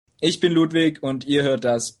Ich bin Ludwig und ihr hört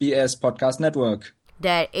das BS Podcast Network.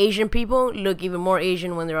 That Asian people look even more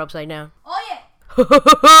Asian when they're upside down. Oh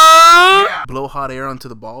yeah. Blow hot air onto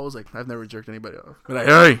the balls. Like, I've never jerked anybody off. But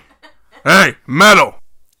like, hey, metal.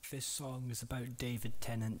 This song is about David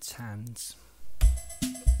Tennant's hands.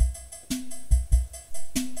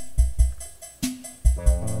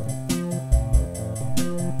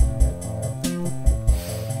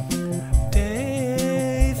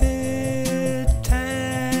 David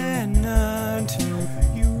Tennant,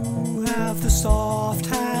 you have the soft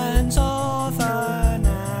hands of an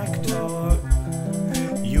actor.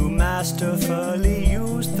 You masterfully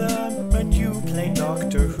used them when you played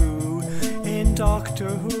Doctor Who in Doctor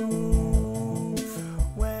Who,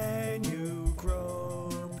 when you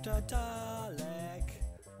groped a Dalek.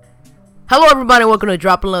 Hello, everybody. Welcome to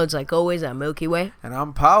Dropping Loads. Like always, I'm Milky Way. And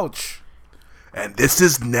I'm Pouch. And this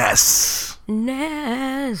is Ness.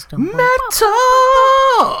 Nest. Metal.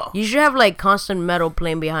 You should have like constant metal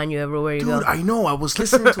playing behind you everywhere you Dude, go. I know. I was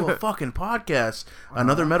listening to a fucking podcast,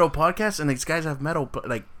 another metal podcast, and these guys have metal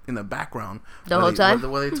like in the background The whole time?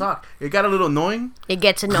 while they talk. It got a little annoying. It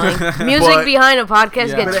gets annoying. Music But- behind a podcast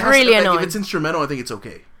Yeah. But gets it has really to, like, annoying. if it's instrumental, I think it's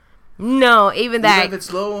okay. No, even that. Even if it's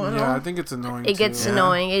slow, I don't Yeah, know. I think it's annoying. It gets too.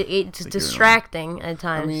 annoying. It's distracting at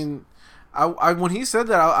times. I mean, I when he said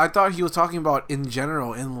that, I thought he was talking about in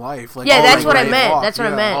general in life. Like, Yeah, oh, that's like what I when meant. walk, That's what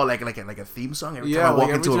I yeah. meant. Oh, like a theme song. Every Yeah, time I walk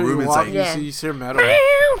like into every a time room, you it's walk, like. Yeah. you hear metal.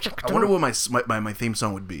 I wonder what my theme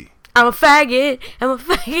song would be. I'm a faggot. I'm a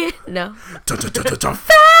faggot. No.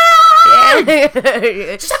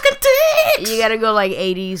 Suck a dick. You gotta go like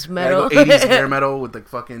 80s Yeah, metal. 80s hair metal with like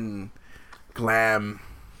fucking glam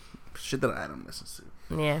shit that I don't listen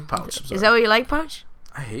to. Yeah. Pouch. I'm Is sorry. that what you like, Pouch?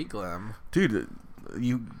 I hate glam. Dude,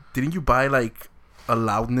 you didn't you buy like a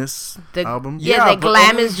Loudness The, album? Yeah, Yeah, the but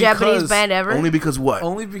glamest only Japanese because- band ever. Only because what?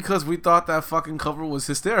 Only because we thought that fucking cover was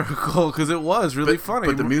hysterical, because it was really funny.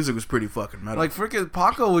 But the music was pretty fucking metal. Like freaking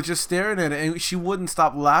Paco was just staring at it, and she wouldn't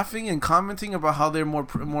stop laughing and commenting about how they're more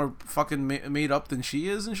fucking made up than she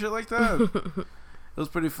is and shit like that. It was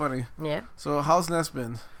pretty funny. Yeah. So how's Ness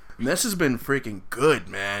been? Ness has been freaking good,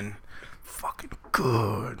 man. Fucking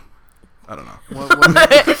good. I don't know.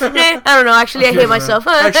 I don't know. Actually, I hate myself.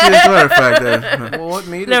 Actually, as a matter of fact, What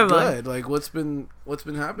made it Never mind. good? Like what's been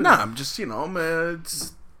happening? nah, I'm just man,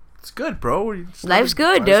 it's good, bro. Life's good, Life's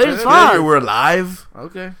dude. It's good. fun. We're alive,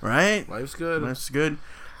 Okay, right? life's good. That's good.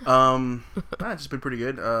 It's just been pretty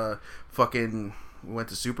good. Fucking went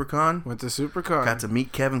to SuperCon. Went to SuperCon. Got to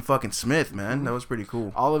meet Kevin fucking Smith, man. That was pretty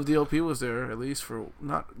cool. All of DLP was there, at least for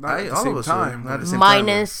not at the all same of us were. time. Not at the same time,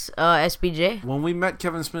 Minus SPJ. When we met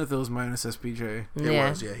Kevin Smith, it was minus SPJ. It Yeah.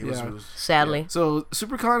 was, yeah. He Yeah. was. Sadly. So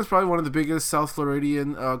SuperCon is probably one of the biggest South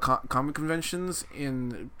Floridian comic conventions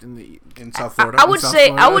in In South Florida. I would South say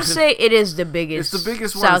Florida. it is the biggest. It's the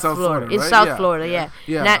biggest one in South Florida, It's right? South Yeah. Florida, yeah.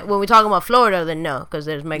 Yeah. Not, when we're talking about Florida, then no, because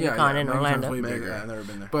there's MegaCon yeah, in MegaCon's Orlando. way Mega, bigger. I've never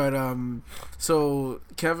been there. But so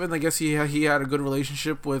Kevin, I guess he had a good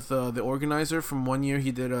relationship with the organizer from one year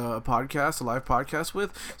he did a live podcast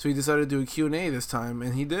with. So he decided to do a Q&A this time,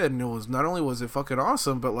 and he did, and it was not only was it fucking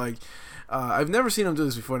awesome, but like I've never seen him do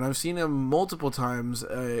this before, and I've seen him multiple times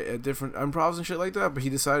at different improvs and shit like that. But he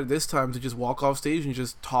decided this time to just walk off stage and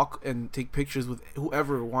just talk and take pictures with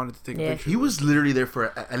whoever wanted to take a Yeah. picture. He was literally there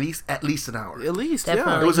for at least an hour. At least,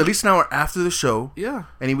 Definitely. It was at least an hour after the show, yeah.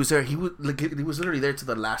 and he was there. He was literally there to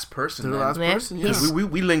the last person. To the man. last Man, person, yeah. he's-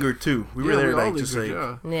 We lingered too. We were Yeah, there we all like just like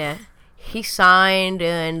lingered, yeah. Yeah. He signed,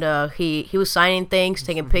 and he was signing things,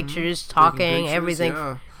 taking pictures, talking, Taking pictures, everything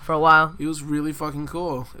yeah. for a while. It was really fucking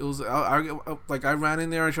cool. It was I ran in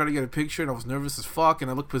there and tried to get a picture, and I was nervous as fuck,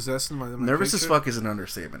 and I looked possessed in my nervous as picture. fuck is an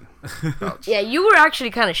understatement. Ouch. Yeah, you were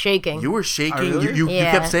actually kind of shaking. You were shaking. really? You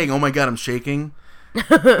Yeah. kept saying, "Oh my god, I'm shaking."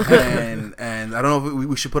 and I don't know if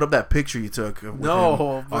we should put up that picture you took. With No, him.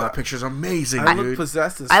 Oh, but that picture's amazing, I looked dude.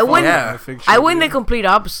 possessed as I fuck. went- in Yeah. that picture, I went the dude. complete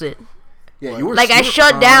opposite. Yeah, you were Like, I super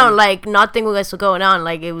shut calm. down, like, nothing was going on.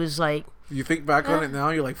 Like, it was like, You think back on it now,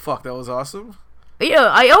 you're like, fuck, that was awesome. yeah,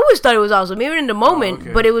 I always thought it was awesome, even in the moment.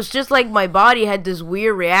 okay. But it was just like my body had this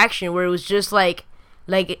weird reaction where it was just like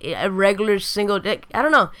a regular single. Like, I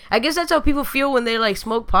don't know. I guess that's how people feel when they like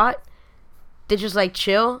smoke pot. They just like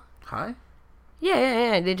chill. Hi.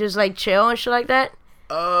 Yeah. They just like chill and shit like that.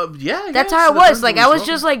 Yeah. I That's guess. how it Depends was. Like, on I who's was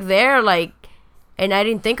just like there, like, and I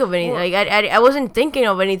didn't think of anything. Well- Like, I wasn't thinking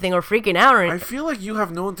of anything or freaking out or I anything. feel like you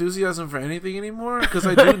have no enthusiasm for anything anymore, because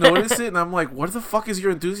I do notice it, and I'm like, what the fuck is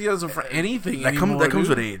your enthusiasm for anything That anymore, comes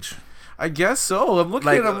dude? with age. I guess so. I'm looking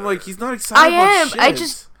Like, at him, I'm like, he's not excited I about am. shit. I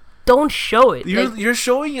just don't show it. You're, Like, you're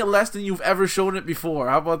showing it less than you've ever shown it before.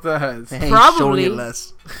 How about that? Probably. Showing it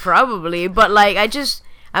less. probably, but like I just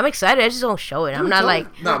I'm excited. I just don't show it. I'm not like.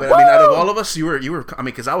 No, but I mean, out of all of us, you were. I mean,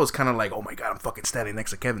 because I was kind of like, oh my god, I'm fucking standing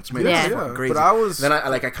next to Kevin Smith. Yeah. This is fucking crazy. But I was. Then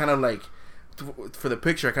I kind of like, for the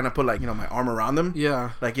picture, I kind of put like, my arm around him.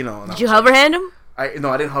 Yeah. Like, and Did you hover hand him? I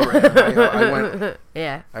didn't hover him. I went.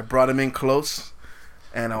 Yeah. I brought him in close,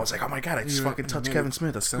 and I was like, oh my god, I just fucking touched Kevin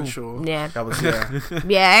Smith. That's cool. Sensual. Yeah. That was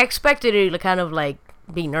Yeah, I expected to kind of like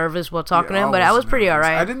be nervous while talking to him, but I was pretty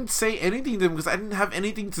alright. I didn't say anything to him because I didn't have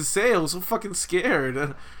anything to say. I was so fucking scared.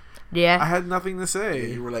 I Yeah. had nothing to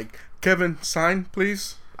say. You were like, Kevin, sign,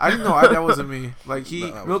 please. I didn't know that wasn't me. Like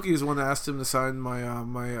Milky is the one that asked him to sign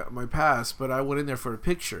my pass, but I went in there for a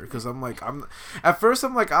picture because at first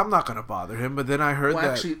I'm like I'm not gonna bother him, but then I heard Well,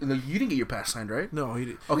 that actually, no, you didn't get your pass signed, right? no, he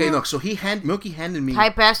did. Okay, no. So Milky handed me. I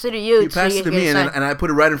passed it to you. He passed it to me, and I put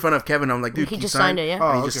it right in front of Kevin. I'm like, dude, He can just you sign signed it, yeah.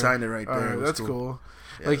 And he Oh, just okay. signed it right there. Alright, It was that's cool.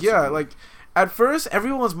 Yeah, Like at first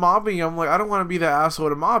everyone was mobbing him. I'm like, I don't want to be that asshole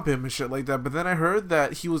to mob him and shit like that. But then I heard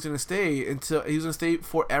that he was gonna stay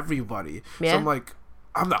for everybody. Yeah. So I'm like,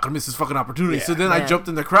 I'm not gonna miss this fucking opportunity. Yeah. So then I Yeah. jumped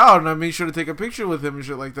in the crowd and I made sure to take a picture with him and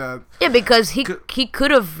shit like that. Yeah, because he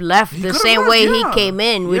could have left He the could've same left, way yeah. he came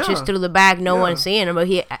in, which is Yeah. through the back, no Yeah. one seeing him. But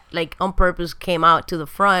he like on purpose came out to the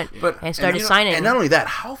front But- and started And signing. And not only that,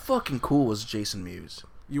 how fucking cool was Jason Mewes?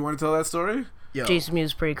 You want to tell that story? Yo, Jason Mewes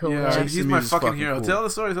is pretty cool. Yeah, Yeah. Jason he's my Mewes is fucking fucking hero. cool. Tell the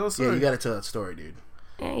story. Tell the story. yeah, you gotta tell that story, dude.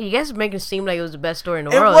 Yeah, you guys make it seem like it was the best story in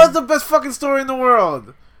the It world. was the best fucking story in the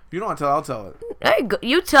world. If you don't want to tell, I'll tell it. Hey,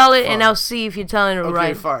 you tell it, and Fine. I'll see if you're telling it Okay,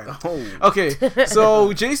 right. fine. Oh, Okay,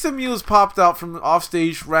 so Jason Mewes popped out from off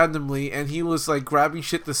stage randomly, and he was like grabbing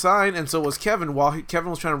shit to sign, and so was Kevin. Kevin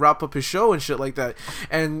was trying to wrap up his show and shit like that,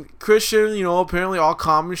 and Christian, apparently all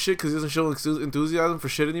calm and shit because he doesn't show enthusiasm for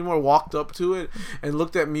shit anymore, walked up to it and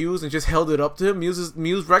looked at Mewes and just held it up to him.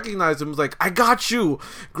 Mewes recognized him, was like, "I got you."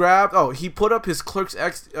 He put up his Clerks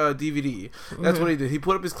X DVD. That's what he did. He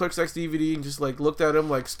put up his Clerks X DVD and just like looked at him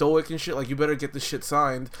like stoic and shit, like, you better get this shit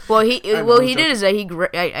signed. Well, he I'm did joking. is that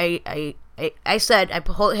I said I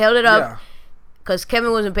held it Yeah. up because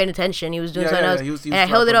Kevin wasn't paying attention. He was doing Yeah, something yeah, else, yeah. He was and I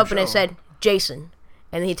held it rapping on up the and I show. said Jason,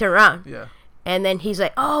 and then he turned around, Yeah. and then he's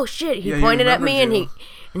like, "Oh shit!" He Yeah, he pointed at me remembered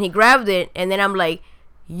and he grabbed it, and then I'm like,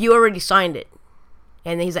 "You already signed it,"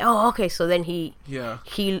 and then he's like, "Oh okay." So then he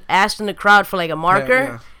asked in the crowd for like a marker.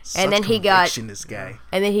 yeah. And then he got this guy.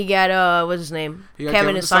 what's his name? He got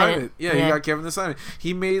Kevin to sign it. Yeah, he got Kevin to sign it.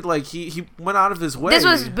 He made like he went out of his way. This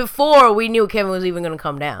was before we knew Kevin was even gonna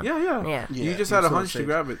come down. yeah. Yeah. You Yeah, just he had a was on hunch to stage.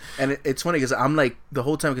 grab it. And it's funny because I'm like the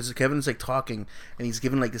whole time because Kevin's like talking and he's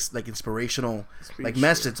giving like this like inspirational like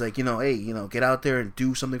message like hey get out there and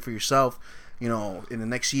do something for yourself in the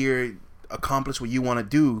next year accomplish what you want to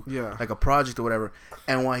do like a project or whatever.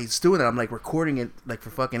 And while he's doing that, I'm like recording it like for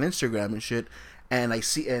fucking Instagram and shit. And I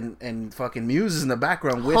see and fucking Mewes is in the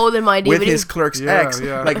background with Holding my with DVD. his Clerks Yeah, X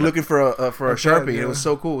yeah. like looking for a Sharpie. yeah. It was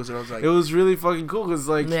so cool. So I was like, It was really fucking cool because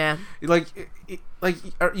like Yeah.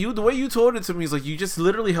 you the way you told it to me is like you just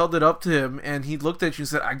literally held it up to him and he looked at you and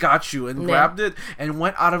said, "I got you," and Yeah. grabbed it and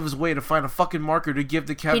went out of his way to find a fucking marker to give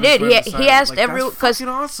to Kevin. did. Smith He- to he sign it. asked like, every- that's 'cause- fucking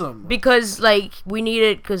awesome. Because like we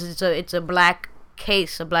needed because it's a black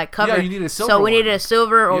case, a black cover. Yeah, you need a silver So we needed one. a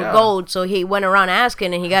silver or Yeah. gold. So he went around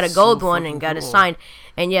asking, and he got a So gold one and fucking got it cool. signed.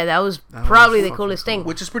 And yeah, that was That was probably the fucking coolest cool. thing.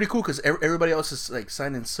 which is pretty cool because everybody else is like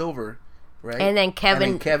signed in silver, right? And then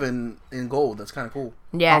Kevin- Kevin in gold. That's kind of cool.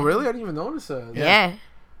 Yeah. Oh really? I didn't even notice that. Yeah.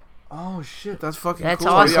 Oh shit, that's fucking That's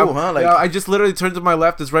cool. awesome. Yeah, Cool, huh? Like- yeah, I just literally turned to my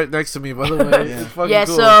left. It's right next to me. By the way, Yeah. It's fucking Yeah.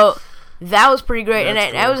 cool. So that was pretty great, and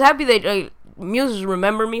That's I cool. was happy that Mewes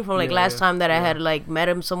remembered me from like Yeah, last yeah, time that I yeah. had like met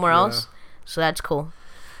him somewhere Yeah. else. So that's cool.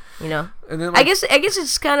 and then I guess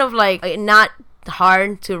it's kind of like not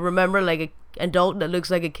hard to remember like an adult that looks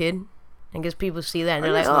like a kid. I guess people see that and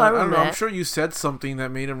they're like, "Oh, I don't remember know. I'm that." sure you said something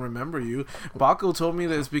that made him remember you. Baco told me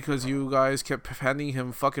that it's because you guys kept handing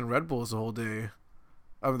him fucking Red Bulls the whole day,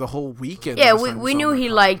 the whole weekend. Yeah, last we, time we saw knew him he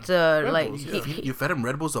at liked Red like Bulls, You fed him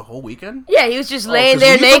Red Bulls the whole weekend? yeah, he was just laying 'cause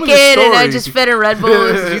there when you told me naked, the and I story- just fed him Red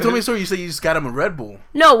Bulls. You told me a story. You said you just got him a Red Bull.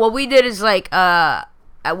 No, what we did is like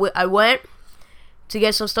I went to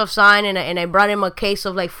get some stuff signed, and I brought him a case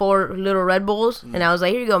of like 4 little Red Bulls, and I was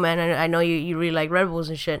like, "Here you go, man. I know you really like Red Bulls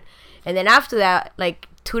and shit." And then after that, like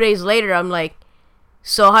 2 days later, I'm like,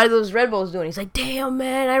 "So how are those Red Bulls doing?" He's like, "Damn,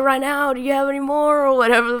 man, I ran out. Do you have any more or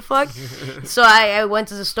whatever the fuck?" So I went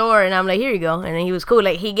to the store and I'm like, "Here you go." And then he was cool.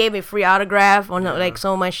 Like he gave me a free autograph on like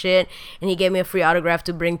some of my shit, and he gave me a free autograph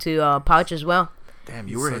to bring to Pouch as well. Damn,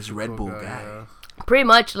 you were Such his a Red cool Bull guy, guy. yeah. Pretty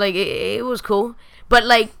much, like it was cool, but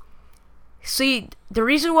like, see, the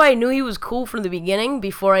reason why I knew he was cool from the beginning,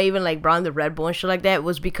 before I even like brought him the Red Bull and shit like that,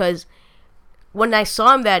 was because when I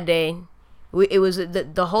saw him that day, it was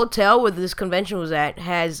the hotel where this convention was at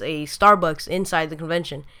has a Starbucks inside the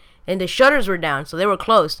convention, and the shutters were down, so they were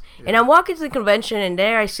closed. Yeah. And I'm walking to the convention, and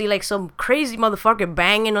there I see like some crazy motherfucker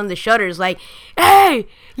banging on the shutters, like, "Hey,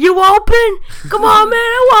 you open? Come on, man,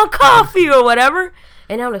 I want coffee or whatever."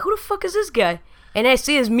 And I'm like, "Who the fuck is this guy?" And I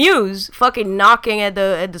see his Muse fucking knocking at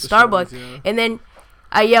the Starbucks, and then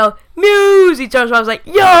I yell, "Muse!" He turns around, I was like,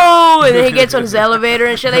 "Yo!" And then he gets on his elevator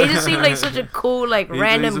and shit. Like, he just seemed like such a cool, like,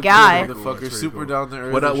 random guy. Cool, super cool. Down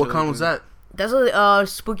there. What con was that? That's a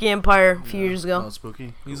Spooky Empire a few years ago. Oh,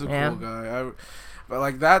 Spooky. He's a cool guy. But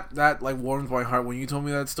like that like warmed my heart when you told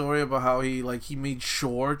me that story about how he made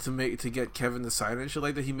sure to get Kevin to sign it and shit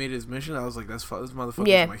like that. He made his mission. I was like, this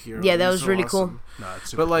motherfucker is my hero. Yeah, that was so really awesome. Cool. Nah,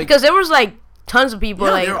 but like, because there was like tons of people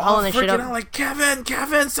like all hauling the shit up. Out, like,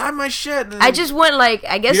 Kevin, sign my shit. I just went like,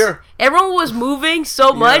 I guess everyone was moving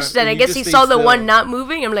so much that I guess he saw the one not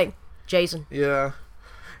moving. I'm like, Jason. Yeah.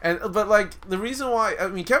 But like the reason why, I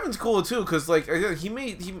mean, Kevin's cool too, because like he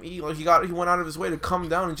went out of his way to come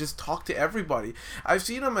down and just talk to everybody. I've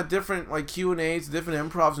seen him at different like Q&As,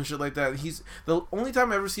 different improvs and shit like that. He's the only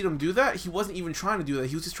time I ever seen him do that. He wasn't even trying to do that.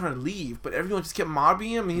 He was just trying to leave, but everyone just kept mobbing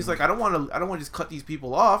him, and he's like, I don't want to just cut these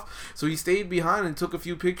people off. So he stayed behind and took a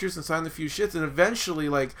few pictures and signed a few shits, and eventually,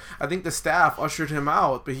 like, I think the staff ushered him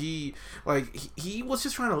out, but he was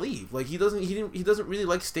just trying to leave. Like he doesn't really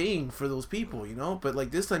like staying for those people, you know. But like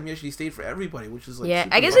this time he actually stayed for everybody, which is like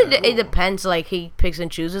I guess it depends. Like he picks and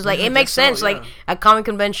chooses. Like it makes sense. Like a comic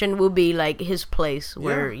convention will be like his place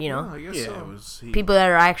where you know people that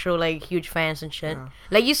are actual like huge fans and shit.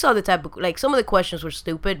 Like you saw the type of like some of the questions were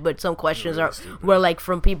stupid, but some questions were like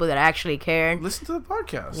from people that actually cared. Listen to the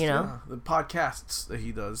podcast. You know the podcasts that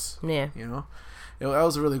he does. Yeah, you know that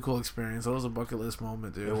was a really cool experience. That was a bucket list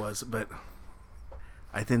moment, dude. It was, but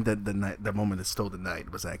I think that the moment that stole the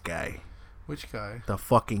night was that guy. Which guy? The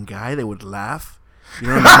fucking guy that would laugh. You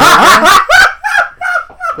know what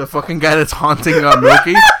The fucking guy that's haunting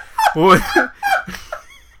Milky.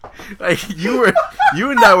 Like you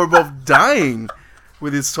and I were both dying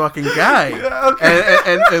with this fucking guy. Yeah, okay.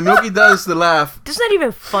 And Milky does the laugh. That's not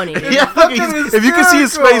even funny. Yeah, if you can see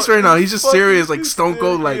his face right now, he's just serious, like stone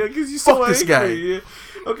cold, like fuck this guy. Yeah.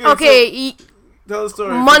 Okay. Tell the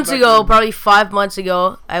story. Months ago, probably 5 months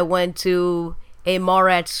ago, I went to a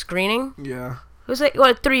Mallrats screening. Yeah. It was like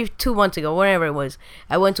 2 months ago, whatever it was.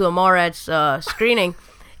 I went to a Mallrats screening,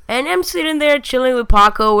 and I'm sitting there chilling with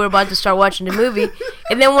Paco. We're about to start watching the movie,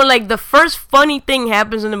 and then when like the first funny thing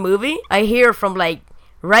happens in the movie, I hear from like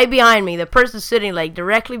right behind me, the person sitting like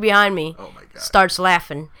directly behind me, starts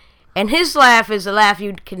laughing, and his laugh is a laugh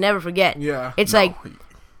you can never forget. Yeah. It's like.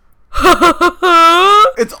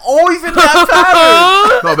 It's always in that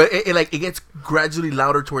pattern. No, but it gets gradually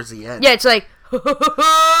louder towards the end. Yeah, it's like.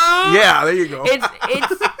 Yeah, there you go.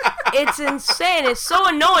 It's insane. It's so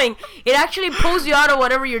annoying. It actually pulls you out of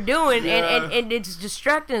whatever you're doing, and it's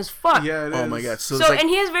distracting as fuck. Yeah, it oh is. my god. So and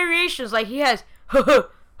he has variations. Like he has, and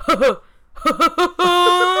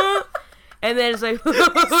then it's like,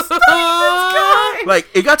 like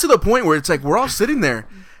it got to the point where it's like we're all sitting there,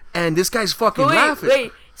 and this guy's fucking laughing.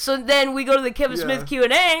 Wait. So then we go to the Kevin Smith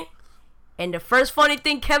Q&A, and the first funny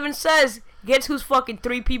thing Kevin says. Guess who's fucking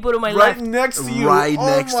 3 people to my left? Right next to you. Right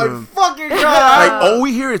next to him. Fucking god. Like all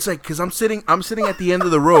we hear, it's like, cause I'm sitting at the end of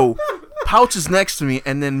the row. Pouch is next to me,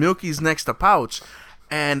 and then Milky's next to Pouch,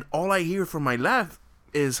 and all I hear from my left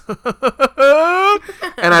is, and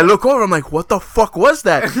I look over. I'm like, what the fuck was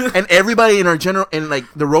that? And everybody in our like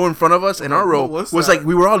the row in front of us, in our row, was like,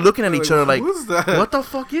 we were all looking at each other like, what the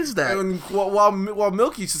fuck is that? And while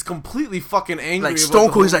Milky's just completely fucking angry, like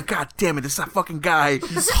Stone Cold, he's like, God damn it, it's that fucking guy.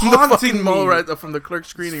 He's haunting me right from the clerk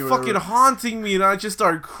screening. He's fucking haunting me, and I just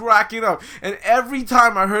started cracking up. And every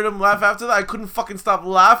time I heard him laugh after that, I couldn't fucking stop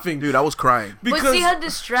laughing. Dude, I was crying. But see how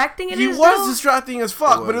distracting it is? He was distracting as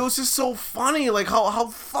fuck, but it was just so funny, like how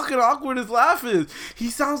fucking awkward his laugh is. He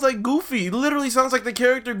sounds like Goofy. He literally sounds like the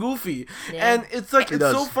character Goofy. Yeah. And it's like, it's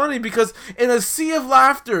so funny because in a sea of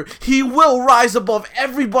laughter, he will rise above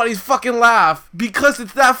everybody's fucking laugh because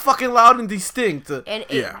it's that fucking loud and distinct. And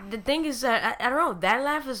the thing is that, I don't know, that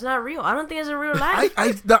laugh is not real. I don't think it's a real laugh.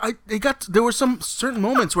 There were some certain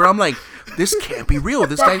moments where I'm like, this can't be real.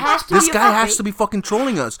 This guy has to be fucking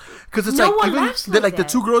trolling us. Because it's no like, one even laughs like the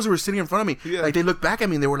 2 girls who were sitting in front of me, like they looked back at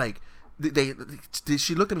me and they were like,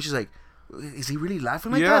 she looked at me, she's like, is he really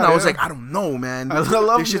laughing like that? And I was like, I don't know, man. I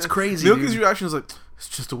love this shit's crazy. Milky's reaction was like, it's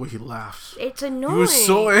just the way he laughs. It's annoying. He was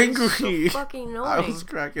so angry. It's so fucking annoying. I was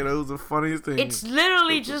cracking. It was the funniest thing. It's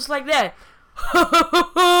literally just like that.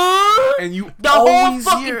 And you the whole always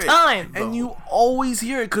fucking hear it. time. And you always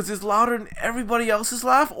hear it because it's louder than everybody else's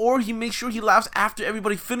laugh, or he makes sure he laughs after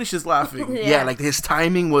everybody finishes laughing. Yeah, like his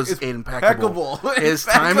timing was impeccable. impeccable. His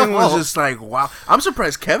timing was just like, wow. I'm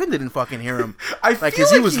surprised Kevin didn't fucking hear him. I Like, feel because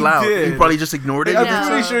he like was he loud. did. He probably just ignored it. I'm No.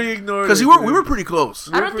 pretty sure he ignored it. Because we were pretty close.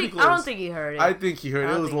 I don't pretty think I don't close. think he heard it. I think he heard I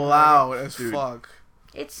it. It don't was think he heard loud as fuck.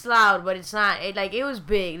 It's loud, but it's not. It was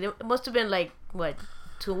big. It must have been like what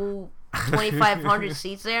 2,500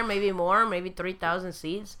 seats there, maybe more, maybe 3,000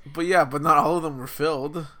 seats. But yeah, but not all of them were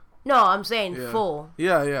filled. No, I'm saying Yeah. full.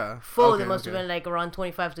 Yeah. Full. Okay, There must okay. have been like around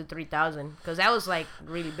 25 to 3,000 because that was like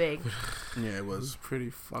really big. Yeah, it It was was. pretty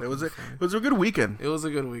fucking It was funny. a good weekend. It was a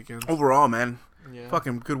good weekend. Overall, man. Yeah.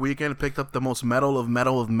 Fucking good weekend. Picked up the most metal of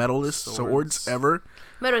medalists swords ever.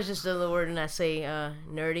 Metal is just the word, and I say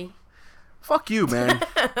nerdy. Fuck you, man.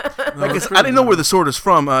 No, Like, it's I pretty didn't know good. where the sword is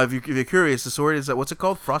from. If you're curious, the sword is what's it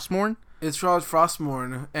called? Frostmourne. It's from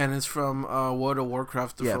Frostmourne, and it's from World of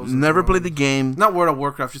Warcraft. The Yeah, Frozen never Throne. played the game. Not World of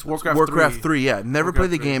Warcraft, just Warcraft 3. Yeah, never Warcraft played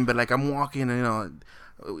the 3. game, but like I'm walking, and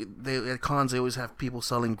they at cons they always have people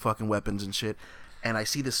selling fucking weapons and shit. And I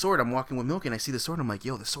see the sword. I'm walking with Milk, and I see the sword. I'm like,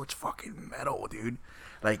 yo, the sword's fucking metal, dude.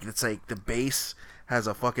 Like it's like the base has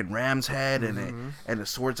a fucking ram's head, and the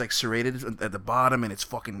sword's like serrated at the bottom, and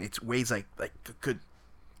it weighs like good.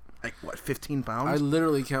 Like what, 15 pounds? I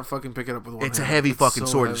literally can't fucking pick it up with one It's a hand. heavy fucking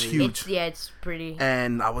so sword. It's heavy. huge. It's pretty.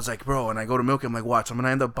 And I was like, bro, and I go to Milk, I'm like, watch, I'm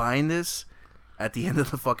gonna end up buying this at the end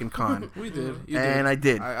of the fucking con. We did. You And I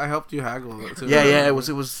did. I helped you haggle it too. Yeah, it was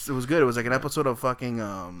good. It was like an episode of fucking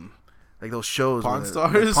like those shows. Pawn where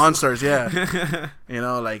Stars? like Pawn Stars, yeah. You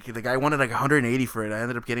know, like the guy wanted like 180 for it. I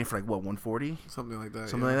ended up getting for like what, 140? Something like that.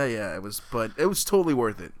 Something yeah. like that, yeah. But it was totally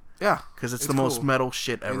worth it. Yeah, Because it's It's the most cool. metal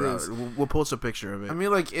shit ever. is. We'll post a picture of it. I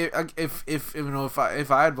mean, like if you know if I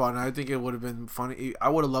had bought it, I think it would have been funny. I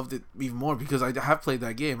would have loved it even more because I have played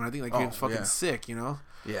that game and I think that game's fucking yeah. sick, you know.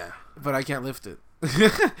 yeah. But I can't lift it.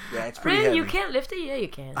 Yeah, it's pretty Really, heavy. you can't lift it? Yeah, you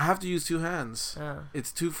can. I have to use two hands. Oh.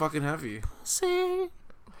 It's too fucking heavy. See?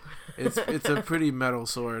 It's a pretty metal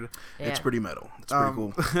sword. Yeah. It's pretty metal. It's pretty Um,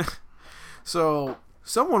 cool. So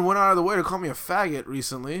someone went out of the way to call me a faggot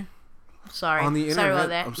recently. Sorry. on the Sorry about internet.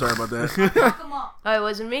 that. I'm sorry about that. Oh, it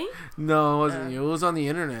wasn't me? No, it wasn't you. It was on the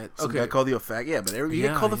internet. Some guy called you a fag. Yeah, but you Yeah,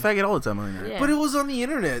 get called a faggot all the time on there. Yeah. But it was on the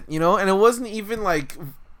internet, you know, and it wasn't even like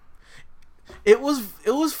it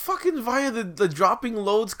was fucking via the dropping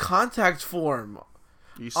loads contact form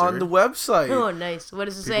You on the website. Oh, nice. What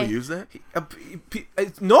does it People say? use that?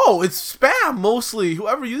 No, it's spam mostly.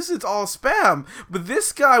 Whoever uses it's all spam. But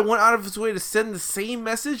this guy went out of his way to send the same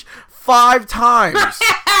message 5 times.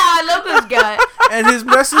 I love this guy. And his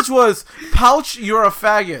message was, "Pouch, you're a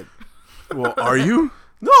faggot." Well, are you?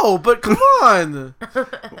 No, but come on.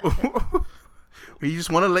 He just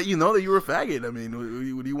want to let you know that you were a faggot. I mean,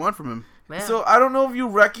 what do you want from him? Man. So I don't know if you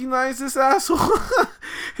recognize this asshole.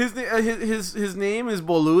 his name is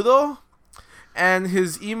Boludo, and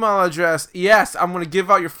his email address. Yes, I'm gonna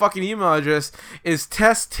give out your fucking email address. Is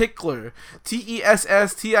Tesstickler,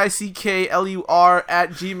 TESSTICKLUR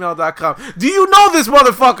 @gmail.com. Do you know this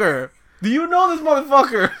motherfucker? Do you know this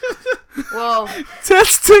motherfucker? Well,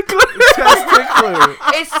 Testickler. Tesstickler.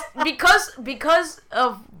 it's because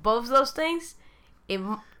of both those things.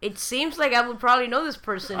 It seems like I would probably know this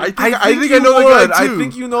person. I think I I you know the would. guy too. I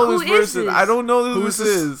think you know Who this is person. this? I don't know who Who this is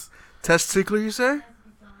this? is. Testickler, you say?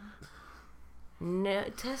 No,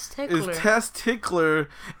 It's Testickler. Tesstickler,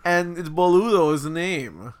 and it's Boludo is the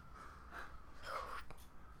name.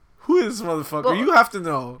 Who is this motherfucker? Well- You have to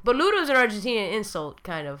know. Boludo is an Argentinian insult,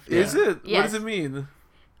 kind of. Is it? What Yes. does it mean?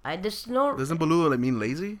 I just know. Doesn't Boludo like mean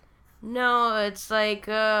lazy? No, it's like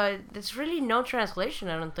it's really no translation.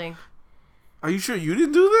 I don't think. Are you sure you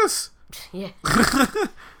didn't do this? Yeah.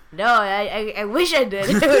 No, I wish I did.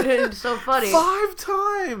 It would have been so funny. 5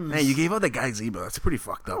 times. Man, you gave out that guy's email. That's pretty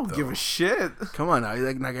fucked up. I don't though. give a shit. Come on now,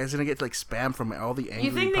 that guy's gonna get like spam from all the angry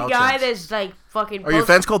You think the pouch guy heads. that's like fucking? Are your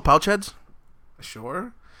fans called pouch heads?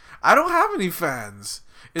 Sure. I don't have any fans.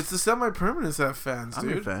 It's the semi-permanents that have fans, I'm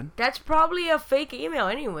a dude. fan. That's probably a fake email,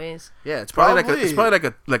 anyways. Yeah, it's probably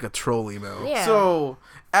Probably. like a troll email. Yeah. So,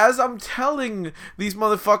 as I'm telling these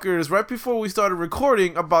motherfuckers right before we started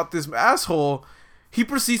recording about this asshole, he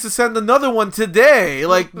proceeds to send another one today.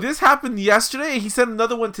 Like, this happened yesterday, and he sent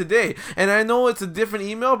another one today. And I know it's a different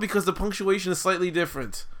email because the punctuation is slightly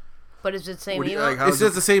different. But it's the same What do you- email. like, how- It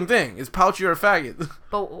says the same thing. It's pouch, you're a faggot.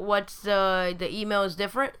 But what's the email is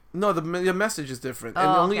different? No, the message is different. And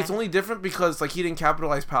Oh, okay. it's only different because, like, he didn't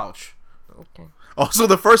capitalize pouch. Okay. Also,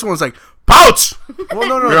 the first one's like pouch. Well,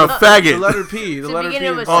 no. You're a faggot. The letter P. The the letter P.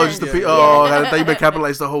 beginning of a Oh, just the sentence. P. Oh, I thought you meant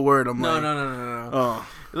capitalize the whole word. I'm No, like, no. Oh,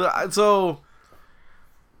 So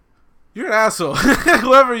you're an asshole,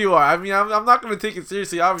 whoever you are. I mean, I'm not gonna take it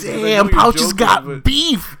seriously. Obviously, 'cause I know Damn, you're Pouch has joking, got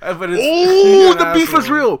beef. But it's, Oh, you're an the beef was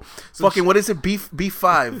asshole. real. So Fucking, what is it? Beef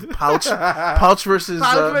 5. Pouch versus,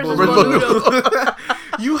 Pouch versus Boludo.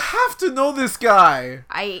 You have to know this guy.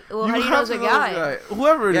 How You do you know have it's a to know guy? this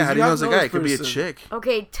Whoever it is, Yeah, how do you have know it's to a guy? this It could be a person. chick.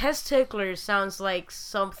 Okay, testicular sounds like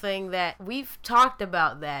something that we've talked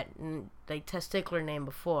about that, like testicular name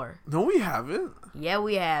before. No, we haven't. Yeah,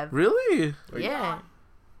 we have. Really? Yeah.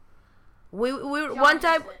 We were one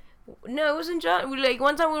time. No, it wasn't John.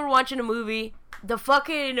 One time we were watching a movie.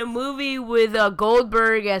 A movie with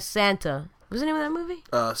Goldberg as Santa. What's the name of that movie?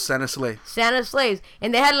 Santa Slay. Santa Slays.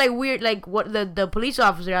 And they had like weird, like what the police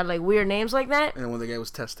officer had like weird names like that. And when the guy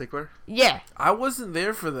was testicular. Yeah. I wasn't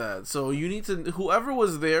there for that, so you need to. Whoever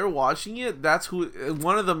was there watching it, that's who.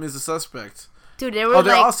 One of them is a suspect. Dude, there were Oh,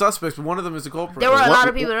 they're all like suspects, but one of them is a culprit. there were a What- lot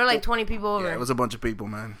of people. There were like 20 people over. Yeah, it was a bunch of people,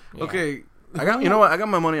 man. Yeah. Okay. You know what? I got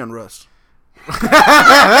my money on Russ. Well,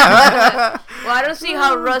 I don't see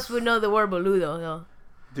how Russ would know the word boludo though.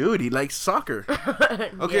 Dude, he likes soccer.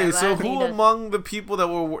 Okay, Yeah, so but he who does. among the people that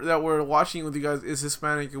were watching with you guys is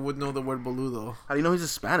Hispanic and would know the word boludo? How do you know he's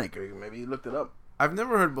Hispanic? Maybe you looked it up. I've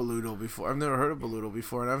never heard boludo before. I've never heard of boludo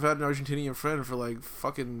before, and I've had an Argentinian friend for like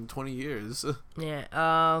fucking 20 years. Yeah.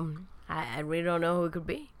 I really don't know who it could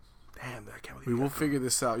be. Damn, I can't believe We you will got figure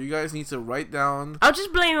this out. You guys need to write down. I'll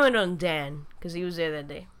just blame it on Dan because he was there that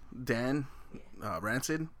day. Dan,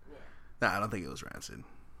 Rancid. Nah, I don't think it was Rancid.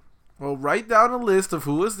 Well, write down a list of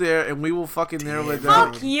who was there, and we will fucking narrow it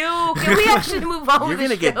down. Fuck you! Can we actually move on You're with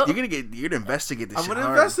gonna this show? you're gonna investigate this I'm shit gonna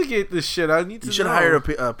hard. investigate this shit. I need to. You should know. hire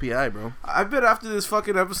a PI, bro. I bet after this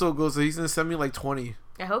fucking episode goes, he's gonna send me like 20.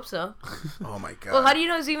 I hope so. Oh my god. Well, how do you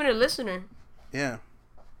know he's even a listener? Yeah.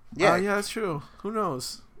 Yeah, Yeah. yeah, that's true. Who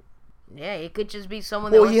knows? Yeah, it could just be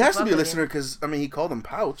someone. Well, that he wants has to be a fuck with listener because I mean he called him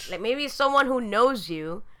Pouch. you. Like maybe it's someone who knows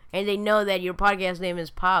you and they know that your podcast name is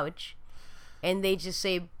Pouch, and they just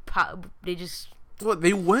say they just. What,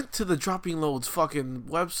 they went to the Dropping Loads fucking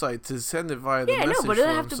website to send it via the Yeah, no, message but it doesn't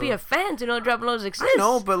form, have to so- be a fan to know Drop Loads exists. I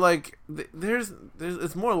know, but like, there's,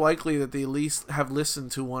 it's more likely that they at least have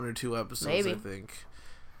listened to one or two episodes. Maybe. I think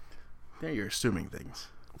Yeah, you're assuming things.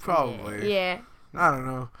 probably. Yeah. I don't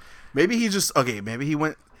know. Maybe he just maybe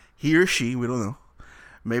he or she, we don't know.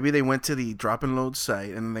 Maybe they went to the Drop and Load site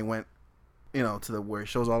and then they went, to the where it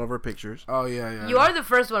shows all of our pictures. Oh yeah. You are the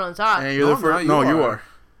first one on top. And you're No, the first. no, No, you you are. are.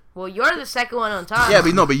 Well, you're the second one on top. Yeah,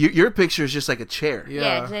 but your picture is just like a chair.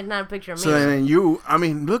 Yeah, it's not a picture of me. So then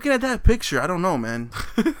looking at that picture, I don't know, man.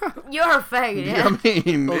 You're a faggot, yeah. I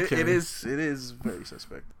mean, Okay. it is very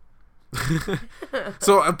suspect.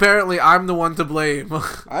 So apparently, I'm the one to blame.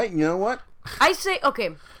 You know what? I say, okay,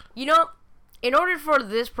 in order for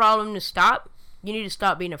this problem to stop, you need to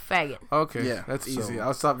stop being a faggot. Okay, Yeah, that's so- easy.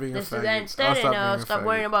 I'll stop being a Just do faggot. that instead I'll and stop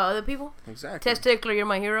worrying about other people. Exactly. Testicular, you're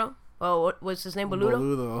my hero. Oh, what's his name? Boludo?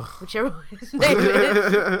 Boludo. Whichever his name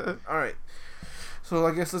is. All right. So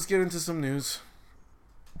I guess let's get into some news.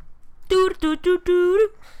 Doo doo doo doo.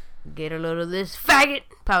 Get a load of this faggot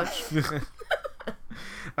pouch.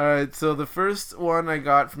 All right, so the first one I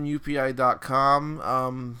got from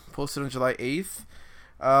UPI.com, posted on July 8th.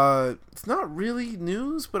 It's not really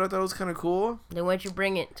news, but I thought it was kind of cool. Then why'd you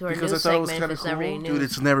bring it to our Because news I thought it was segment if kinda it's not really cool. news? Dude,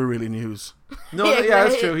 it's never really news. No, Yeah, yeah,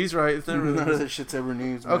 that's right. true. He's right. It's not really None of news. that shit's ever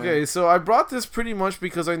news, man. Okay, so I brought this pretty much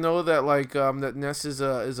because I know that that Ness is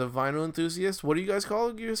a vinyl enthusiast. What do you guys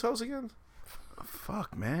call yourselves again?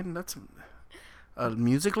 Fuck, man. That's a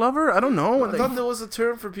music lover? I don't know. I thought there was a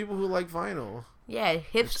term for people who like vinyl. Yeah,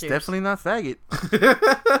 It's hipsters. definitely not faggot.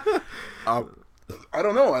 I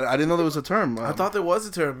don't know. I didn't know there was a term. I thought there was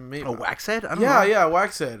a term. Maybe. a waxhead? I don't Yeah, know. yeah,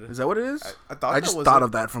 waxhead. Is that what it is? I thought I that just was thought it.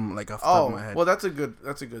 of that from like off the top of my head. well, that's a good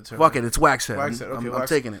term. Fuck it, it's waxhead. Waxhead, okay, I'm wax-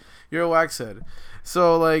 taking it. You're a waxhead.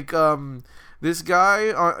 So this guy,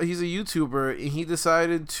 he's a YouTuber, and he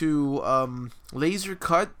decided to laser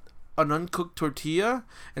cut an uncooked tortilla,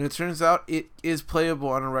 and it turns out it is playable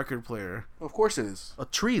on a record player. Of course it is. A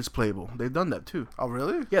tree is playable. They've done that too. Oh,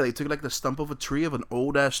 really? Yeah, they took like the stump of a tree, of an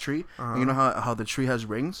old ass tree. And you know how the tree has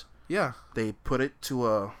rings? Yeah. They put it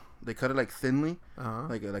to they cut it like thinly, Uh-huh.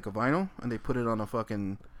 like a vinyl, and they put it on a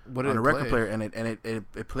fucking What did on it a record play? player, and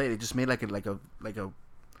it played. It just made like a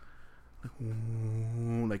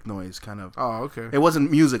noise kind of. Oh, okay. It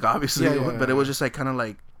wasn't music, obviously, Yeah, yeah, but it yeah. was just like kind of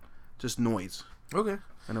like just noise. Okay.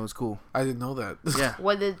 and it was cool. I didn't know that. Yeah.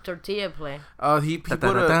 What did Tortilla play? He put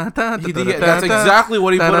that's exactly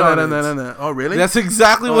what he put on it. Oh, really? That's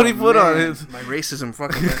exactly what he put on it. My racism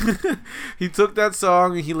fucking. He took that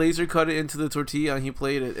song and he laser cut it into the tortilla and he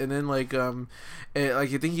played it, and then I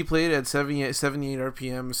think he played it at 78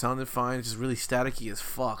 RPM. It sounded fine. It's just really staticky as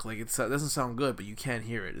fuck. Like it doesn't sound good, but you can't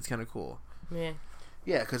hear it. It's kind of cool. Yeah.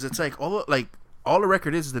 Yeah, because it's like all the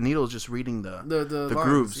record is the needle is just reading the lines,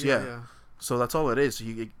 grooves. Yeah. So that's all it is.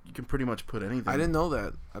 You can pretty much put anything. I didn't know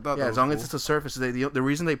that. I thought. Yeah, that as long cool. as it's a surface. The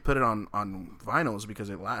reason they put it on vinyl is because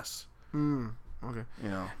it lasts. Okay. You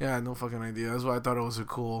know. Yeah, no fucking idea. That's why I thought it was a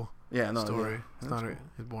cool story. Yeah. It's not. Cool.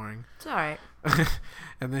 It's boring. It's all right.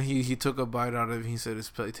 And then he took a bite out of it. He said it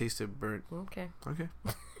tasted burnt. Okay.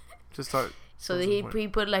 Just thought. So he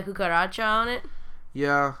put like cucaracha on it.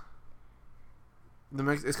 Yeah.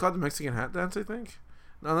 It's called the Mexican Hat Dance, I think.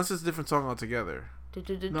 No, unless it's a different song altogether.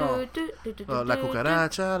 No. La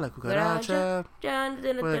cucaracha.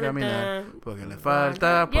 Puede caminar. Porque le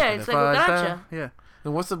falta. Yeah, it's like cucaracha. Yeah.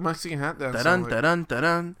 And what's the Mexican Hat Dance Taran, song? taran,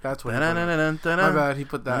 taran. That's what he put it. My bad, he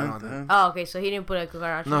put that on it. Oh, okay. So he didn't put a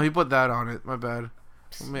cucaracha. No, he put that on it. My bad.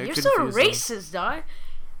 You're so racist, dog.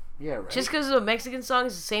 Yeah, right. Just because the Mexican song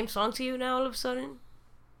is the same song to you now, all of a sudden,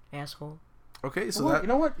 asshole. Okay, so you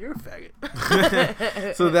know what? You're a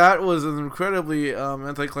faggot. So that was an incredibly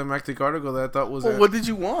anticlimactic article that I thought was. Well, what did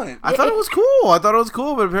you want? I thought it was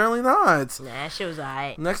cool. But apparently not. Nah, shit was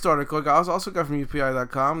alright. Next article, I also got from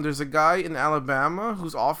UPI.com. There's a guy in Alabama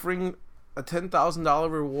who's offering a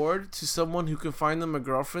 $10,000 reward to someone who can find them a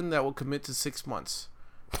girlfriend that will commit to 6 months.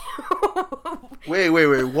 Wait.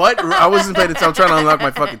 What? I wasn't paying attention. I'm trying to unlock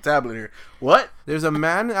my fucking tablet here. What? There's a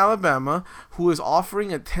man in Alabama who is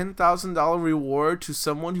offering a $10,000 reward to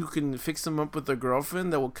someone who can fix him up with a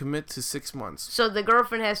girlfriend that will commit to 6 months. So the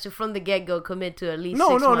girlfriend has to, from the get-go, commit to at least 6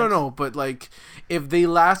 months. No. But like, if they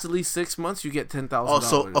last at least 6 months, you get $10,000.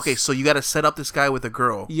 Oh, so you got to set up this guy with a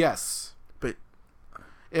girl. Yes. But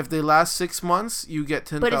if they last 6 months, you get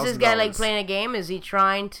 $10,000. But is this guy like playing a game? Is he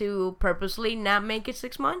trying to purposely not make it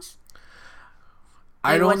 6 months?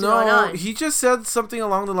 I don't know. He just said something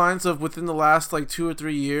along the lines of within the last like 2 or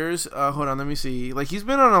 3 years. Hold on, let me see. Like he's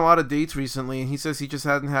been on a lot of dates recently, and he says he just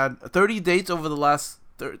hasn't had 30 dates over the last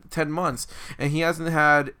 10 months, and he hasn't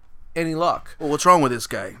had any luck. Well, what's wrong with this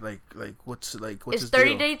guy? What's is his 30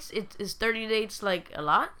 deal? dates? Is 30 dates like a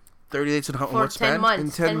lot? 30 dates in For what 10 span?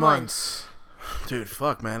 months. In 10 months. Dude,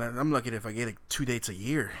 fuck, man. I'm lucky if I get 2 dates a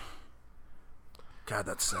year. God,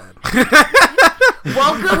 that's sad.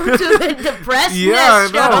 Welcome to the Depressed Yeah,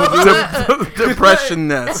 Nest I know. show. Depression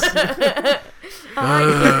nest.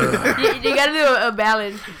 You gotta do a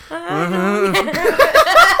ballad.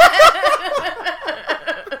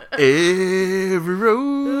 Every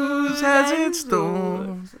rose has its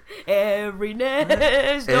thorns. Every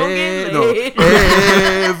nest don't get laid.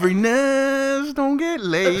 Every nest don't get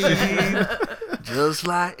laid. Just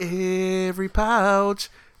like every pouch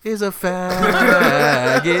is a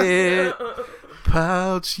faggot.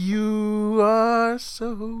 Pouch, you are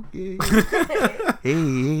so gay.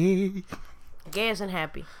 Hey. Gay isn't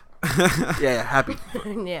happy. Yeah, happy.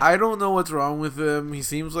 Yeah. I don't know what's wrong with him. He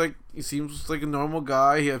seems like a normal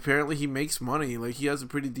guy. Apparently he makes money. Like he has a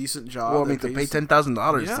pretty decent job. Well, I mean, to pay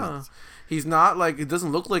 $10,000. Yeah. He's not like, it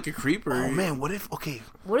doesn't look like a creeper. Oh man, what if? Okay.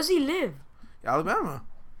 Where does he live? Alabama.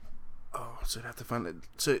 Oh, so I'd have to find it.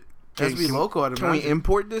 So It has to be local. Can we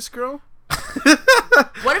import this girl?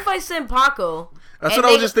 What if I send Paco? That's and what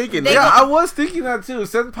I was just thinking. they Yeah, go- I was thinking that too.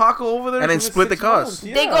 Send Paco over there And then for split the 6 cost.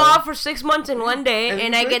 months. They Yeah. go out for 6 months in one day, And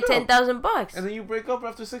and you I get break up. $10,000. And then you break up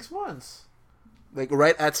after 6 months. Like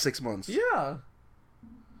right at 6 months. Yeah.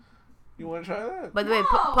 You want to try that? By the way, No.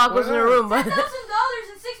 Paco's in the room. $10,000 in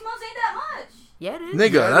 6 months ain't that much. Yeah, it is.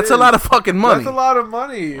 Nigga, Yeah, it that's is. a lot of fucking money. That's a lot of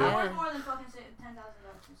money. I worth more than fucking $10,000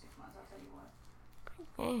 in 6 months. I'll tell you what.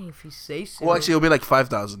 Hey, if you say so. Well, actually, it'll be like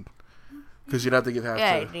 5,000 because you'd have to give half.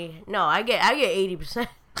 Yeah, to... no, I get 80%.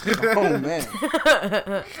 Oh man. But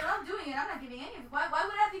I'm doing it. I'm not giving any of it. Why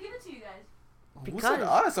would I have to give it to you guys? Who said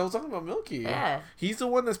Because- us? I was talking about Milky. Yeah. He's the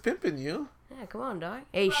one that's pimping you. Yeah, come on, dog.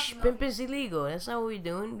 Hey, pimp is illegal. That's not what we're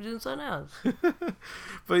doing. We're doing something else.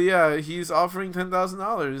 But yeah, he's offering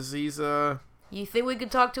 $10,000. He's You think we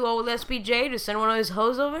could talk to old SPJ to send one of his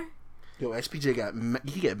hoes over? Yo, SPJ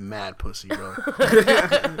he get mad pussy, bro.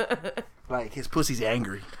 Like his pussy's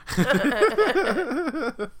angry.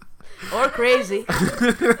 Or crazy.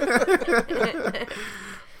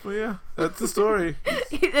 Well, yeah, that's the story.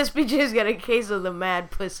 SPJ's got a case of the mad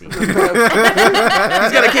pussy. He's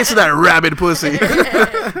got a case of that rabid pussy.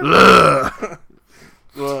 Ugh.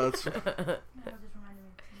 Well, that's...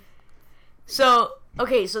 So,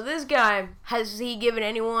 okay, okay, so this guy, has he given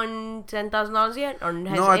anyone $10,000 yet? Or has,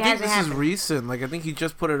 No, I think hasn't this happened? is recent. Like I think he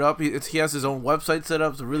just put it up. He has his own website set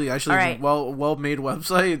up. It's a really actually Alright. well made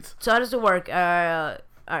website. So how does it work?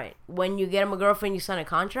 Alright, when you get him a girlfriend, you sign a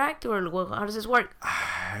contract? Or how does this work?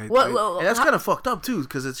 What, And that's kind of fucked up too,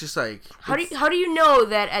 because it's just like how do you know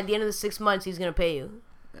that at the end of the 6 months he's going to pay you?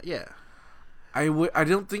 yeah. I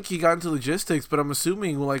don't think he got into logistics, but I'm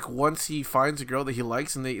assuming like once he finds a girl that he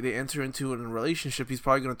likes and they enter into a relationship, he's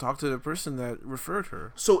probably going to talk to the person that referred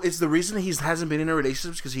her. So it's the reason he hasn't been in a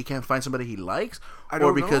relationship because he can't find somebody he likes, I or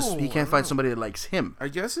don't because know. he I can't don't find know. somebody that likes him. I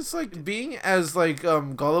guess it's like being as like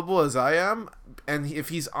gullible as I am, and if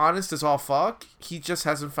he's honest as all fuck, he just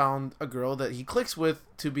hasn't found a girl that he clicks with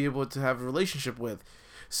to be able to have a relationship with.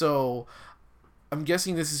 So I'm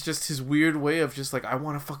guessing this is just his weird way of just like, I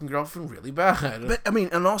want a fucking girlfriend really bad. But I mean,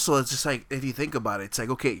 and also it's just like if you think about it, it's like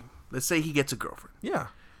okay, let's say he gets a girlfriend yeah,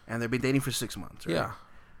 and they've been dating for 6 months, right? yeah.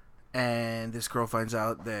 And this girl finds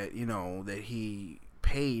out that that he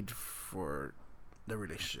paid for the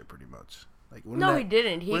relationship pretty much. Like wouldn't No, that- he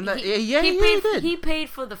didn't. wouldn't that- yeah, he paid, did. he paid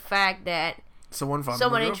for the fact that Someone found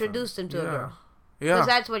someone him a girlfriend. introduced him to a Yeah. girl. Yeah, Because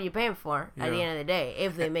that's what you're paying for at the Yeah. end of the day,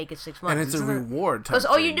 if they make it 6 months. and it's a reward. Because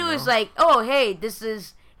all you do is like, oh, hey, this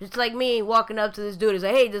is... It's like me walking up to this dude. It's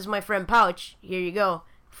like, hey, this is my friend Pouch. Here you go.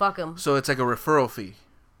 Fuck him. So it's like a referral fee.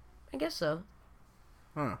 I guess so.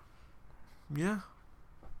 Huh. yeah.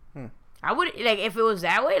 I would, like, if it was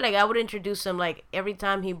that way, like, I would introduce him, like, every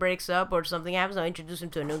time he breaks up or something happens, I'll introduce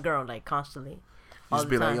him to a new girl, like, constantly. All Just the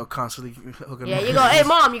be like, time. yo, constantly hooking Yeah, up. you go, hey,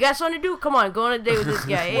 mom, you got something to do? Come on, go on a date with this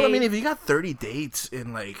guy. Well, I Hey, mean, if you got 30 dates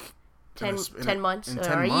in like 10 in months in or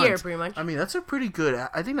 10 a year, months, pretty much. I mean, that's a pretty good.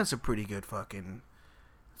 I think that's a pretty good fucking.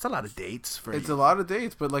 It's a lot of dates for. It's you. a lot of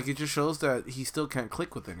dates, but like it just shows that he still can't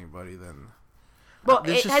click with anybody. Then Well,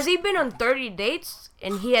 This has just- he been on 30 dates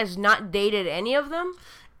and he has not dated any of them?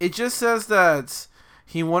 it just says that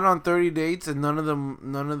he went on 30 dates and none of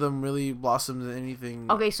them really blossomed into anything.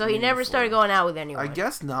 Okay, so he never meaningful. started going out with anyone. I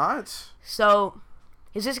guess not. So,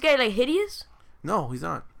 is this guy, like, hideous? No, he's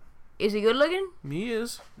not. Is he good looking? He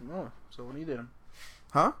is. No, so when you did him,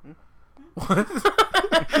 Huh? What?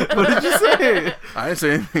 What did you say? I didn't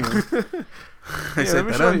say anything. I Yeah, said let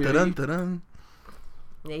me show dun, you. dun, dun, dun.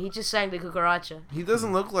 Yeah, he just sang the cucaracha. He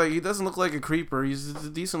doesn't look like a creeper. He's a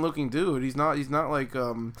decent looking dude. He's not like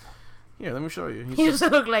Here, let me show you. He's He just-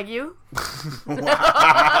 doesn't look like you?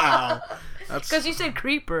 Wow. Because you said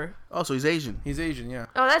creeper. Oh, so he's Asian. He's Asian, yeah.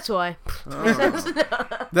 Oh, that's why.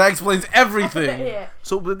 That explains everything. Yeah.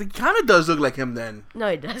 So, but it kind of does look like him then. No,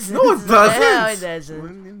 it doesn't. No, it doesn't. No, it doesn't.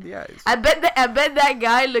 In the eyes. I bet that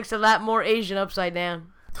guy looks a lot more Asian upside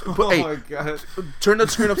down. Oh hey. my god. Turn the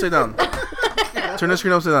screen upside down. Turn the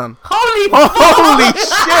screen upside down. Holy Holy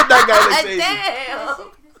shit, that guy looks Asian.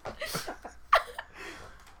 damn!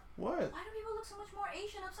 What? Why do people look so much more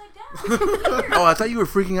Asian upside down? Weird. Oh, I thought you were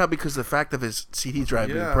freaking out because the fact of his CD drive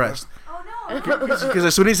being Yeah. pressed. Oh no. Because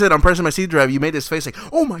as soon as he said, I'm pressing my CD drive, you made this face like,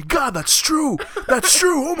 oh my god, that's true. That's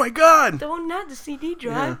true. Oh my god. Don't not the CD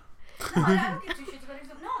drive. No, I don't give two shits about it.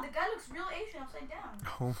 No, the guy looks real Asian upside down.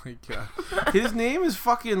 Oh my god. His name is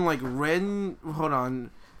fucking like Ren. Hold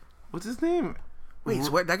on. What's his name? Wait,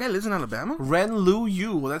 so what, that guy lives in Alabama? Ren Lu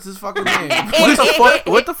Yu. That's his fucking name.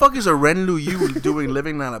 What the fuck is a Ren Lu Yu doing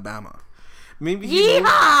living in Alabama? Maybe he.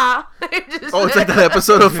 Yeehaw! Oh, it's like that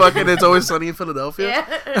episode of fucking It's Always Sunny in Philadelphia?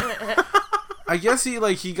 Yeah. I guess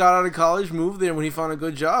he got out of college, moved there when he found a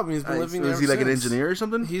good job, and he's been living there. Is he like an since. engineer or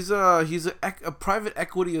something? He's a private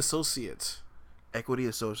equity associate. Equity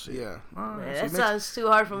associate. Yeah. Oh, so he That makes- sounds too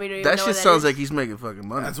hard for me to even that know shit what sounds is. like he's making fucking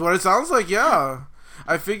money. That's what it sounds like. Yeah.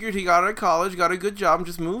 I figured he got out of college, got a good job, and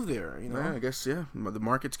just moved there. You know. Yeah, I guess, yeah. The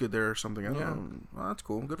market's good there or something. I don't Yeah. know. Well, that's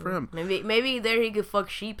cool. Good for him. Maybe there he could fuck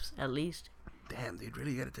sheeps at least. Damn, dude,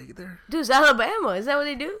 really? You gotta take it there? Dude, it's Alabama. Is that what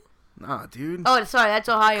they do? Nah, dude. Oh, sorry, that's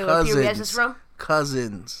Ohio. Where PBS is from?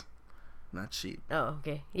 Cousins. Not sheep. Oh,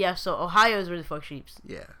 okay. Yeah, so Ohio is where they fuck sheeps.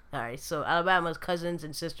 Yeah. All right, so Alabama's cousins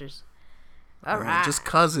and sisters. All Man, right. just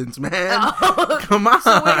cousins, man. Oh. Come on.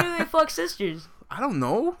 So where do they fuck sisters? I don't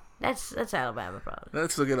know. That's Alabama, probably.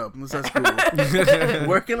 Let's look it up. That's cool.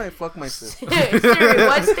 Where can I fuck my sister? Siri,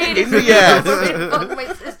 what state is In the it? ass. Where can I fuck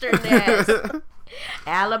my sister in the ass?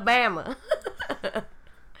 Alabama.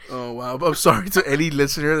 Oh, wow. I'm sorry to any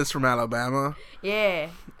listener that's from Alabama. Yeah.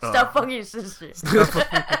 Stop fucking your sister.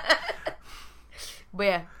 But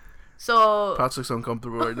yeah. So Pouch looks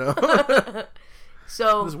uncomfortable right now.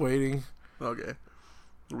 so Just waiting. Okay.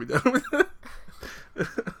 Are we done with it?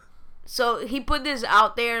 so he put this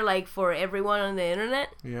out there like for everyone on the internet.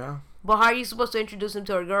 Yeah. But how are you supposed to introduce him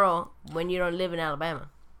to a girl when you don't live in Alabama?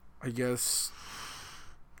 I guess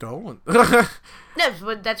don't. No,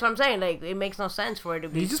 but that's what I'm saying. Like, it makes no sense for it to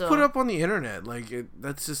be. You just so... put it up on the internet. Like, the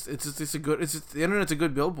internet's a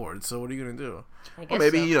good billboard. So what are you gonna do? I guess Well,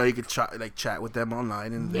 maybe so. you could chat with them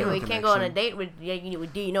online and Yeah, have we a can't go on a connection. date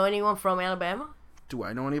with. Do you know anyone from Alabama? Do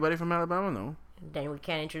I know anybody from Alabama? No. Then we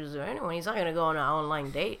can't introduce him to anyone. He's not gonna go on an online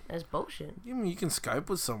date. That's bullshit. I mean, you can Skype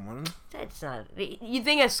with someone. That's not. You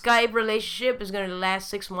think a Skype relationship is gonna last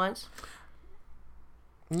 6 months?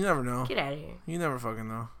 You never know. Get out of here. You never fucking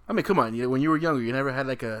know. I mean, come on. When you were younger, you never had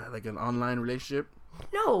like an online relationship.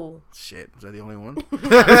 No, Shit, was I the only one?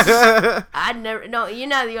 I never. No, you're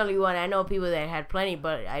not the only one. I know people that had plenty,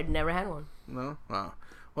 but I've never had one. No. Wow.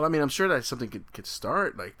 Well, I mean, I'm sure that something could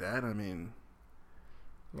start like that. I mean,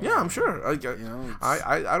 Yeah, I'm sure. you know, it's-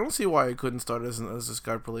 I don't see why it couldn't start as a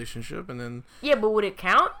Skype relationship and then Yeah, but would it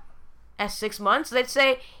count as 6 months? Let's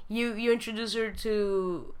say you introduce her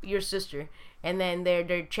to your sister, and then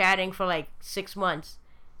they're chatting for like 6 months.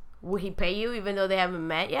 Would he pay you even though they haven't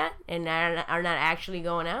met yet and are not actually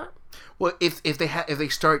going out? Well, if they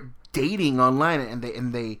start dating online and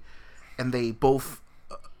they both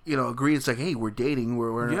agree, it's like, hey, we're dating,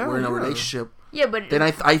 we're in a relationship, Yeah, but then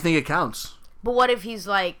I think it counts. but what if he's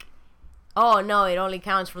like, oh no, it only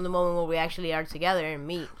counts from the moment where we actually are together and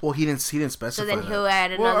meet. Well, he didn't specify. So then that. he'll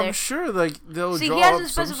add well, another. I'm sure like they'll See, draw he hasn't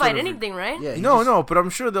up some specified sort of- anything, right? Yeah. he No, just- no, but I'm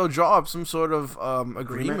sure they'll draw up some sort of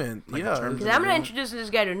agreement. Like Yeah. terms. Because I'm not introducing this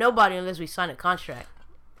guy to nobody unless we sign a contract.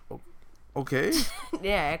 Okay.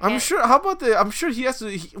 Yeah, I can't. I'm sure. How about the? I'm sure he has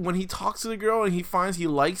to. When he talks to the girl and he finds he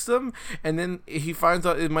likes them, and then he finds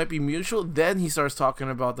out it might be mutual, then he starts talking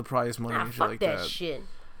about the prize money Nah, and shit fuck like that that. shit.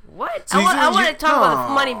 What? So I you- want to talk about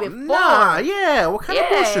the money Oh, before. Nah, yeah. What kind of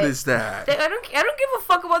Yeah. bullshit is that? I don't give a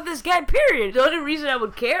fuck about this guy. Period. The only reason I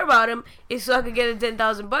would care about him is so I could get him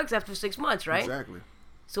 $10,000 after 6 months, right? Exactly.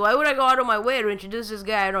 So why would I go out of my way to introduce this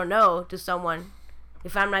guy I don't know to someone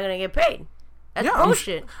if I'm not gonna get paid? That's Yeah, I'm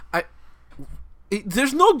bullshit.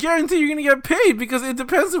 There's no guarantee you're gonna get paid because it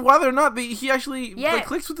depends on whether or not he actually Yeah,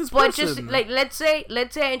 clicks with this but person. just like let's say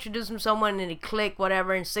I introduce him to someone and he click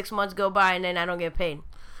whatever, and 6 months go by and then I don't get paid.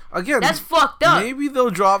 Again, That's fucked up. Maybe they'll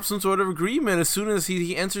drop some sort of agreement as soon as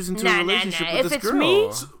he enters into a relationship with If this it's girl.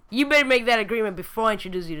 me, you better make that agreement before I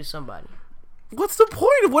introduce you to somebody. What's the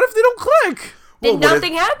point? What if they don't click? Then what if-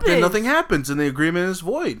 nothing happens. Then nothing happens, and the agreement is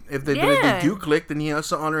void. If they Yeah. do click, then he has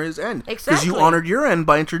to honor his end. Because Exactly. you honored your end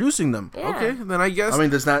by introducing them. Yeah. Okay, then I guess I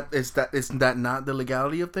mean, isn't that not the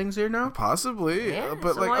legality of things here now? possibly. Yeah,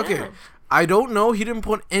 But so like, why okay, not? I don't know. He didn't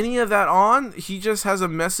put any of that on. He just has a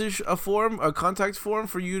contact form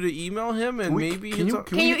for you to email him, and maybe can he'll you talk-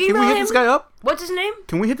 Can you hit email this him? guy up? What's his name?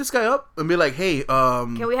 Can we hit this guy up and be like, hey,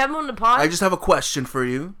 Can we have him on the pod? I just have a question for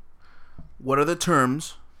you. What are the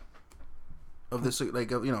terms of this? Like,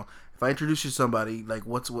 if I introduce you to somebody, like,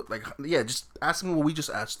 just ask him what we just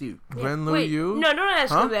asked you. Ren Lu Wait, Yu? No, don't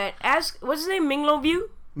ask Huh? him that. Ask what's his name? Ming Lo View.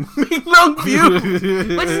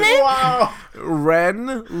 Longview. What's his name? Wow.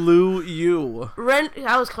 Ren Lu Yu.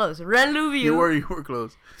 I was close. Ren Lu View. You were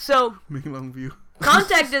close. So Ming Longview.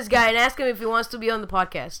 contact this guy and ask him if he wants to be on the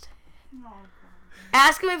podcast.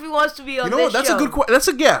 Ask him if he wants to be on You know this what? That's show. a good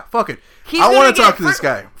question. Fuck it. He's I gonna want to get- talk to this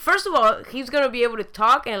guy. First of all, he's gonna be able to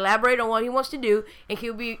talk and elaborate on what he wants to do, and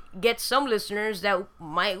he'll get some listeners that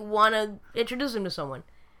might want to introduce him to someone.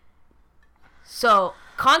 So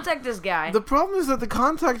contact this guy. The problem is that the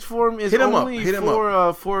contact form is Hit him up. only Hit him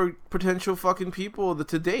for potential fucking people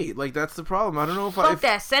to date. Like that's the problem. I don't know if Fuck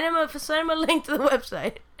that. Send him a link to the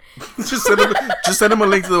website. just send him a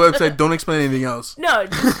link to the website. Don't explain anything else. No,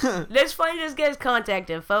 just, let's find this guy's contact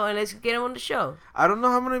info and let's get him on the show. I don't know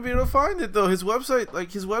how I'm gonna be able to find it though. His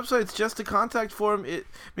website's just a contact form.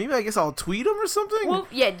 Maybe I guess I'll tweet him or something. Well,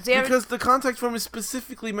 yeah, because the contact form is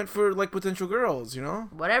specifically meant for like potential girls, you know.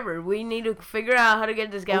 whatever. We need to figure out how to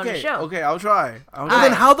get this guy on the show. Okay, I'll try. Well,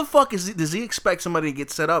 then how the fuck does he expect somebody to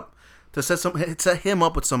get set up to set him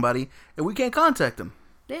up with somebody and we can't contact him?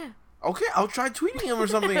 Yeah. Okay, I'll try tweeting him or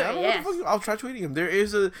something. I don't know Yes. what the fuck. I'll try tweeting him. There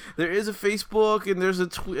is a Facebook and there's a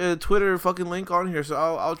Twitter fucking link on here, so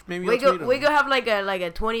I'll tweet him. We go have like a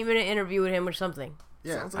 20-minute interview with him or something.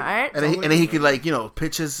 Yeah. All right. And then he could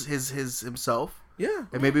pitch his himself. Yeah.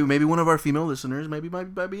 And maybe one of our female listeners might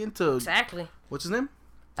be into Exactly. what's his name?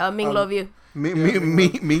 Ming love you. Me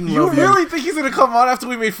You love really think he's gonna come on after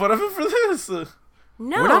we made fun of him for this? No.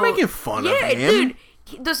 We're not making fun of him. Dude.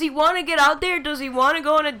 Does he want to get out there? Does he want to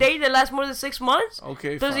go on a date that lasts more than 6 months?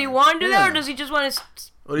 Okay. Does he fine. want to do that, Yeah. or does he just want to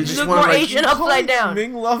Or he just look wanna, more like, Asian You upside called down?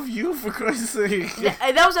 Ming love you for Christ's sake.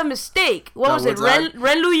 That was a mistake. What No, was it? what's that?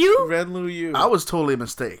 Ren Lu Yu? Ren Lu Yu. I was totally a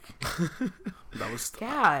mistake. That was.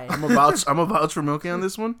 God. I'm a vouch for Milky on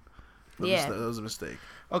this one. That Yeah. was a mistake.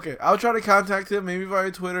 Okay, I'll try to contact him, maybe via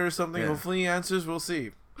Twitter or something. Yeah. Hopefully he answers. We'll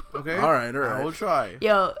see. Okay. All right. I will try.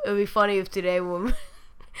 Yo, it'd be funny if today when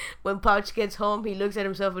Pouch gets home, he looks at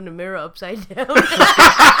himself in the mirror upside down. It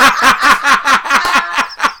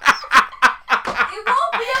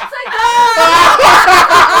won't be upside down.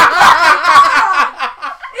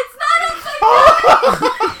 It's not upside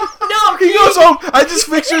down. No, He goes home. I just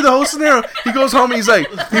picture the whole scenario. He goes home. He's like,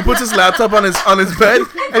 he puts his laptop on his bed,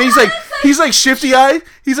 and he's like shifty eyed.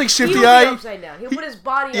 He's like He'll shifty be eyed. upside down. He'll put his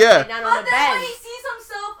body Yeah. upside down on But the then bed. when he sees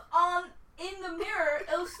himself in the mirror,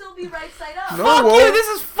 it'll still be right side up. No, Fuck whoa. you, this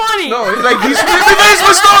is funny. No, like let me finish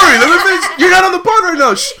my story. Let me finish. You're not on the part right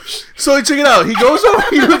now. Shh. So check it out. He goes home.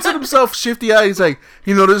 He looks at himself, shifty eyed. He's like,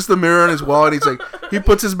 he notices the mirror on his wall, and he's like, he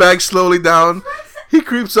puts his bag slowly down. He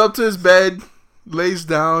creeps up to his bed, lays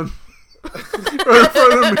down right in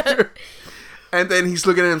front of the mirror, and then he's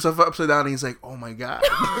looking at himself upside down. And he's like, oh my god.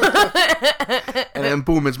 And then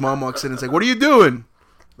boom, his mom walks in and is like, what are you doing?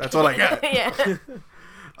 That's all I got. Yeah.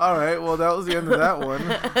 All right. Well, that was the end of that one.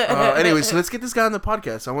 Anyway, so let's get this guy on the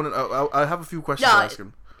podcast. I have a few questions to No, ask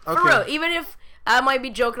him. For real, even if I might be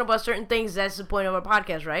joking about certain things, that's the point of our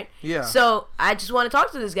podcast, right? Yeah. So I just want to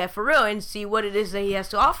talk to this guy for real and see what it is that he has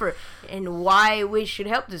to offer and why we should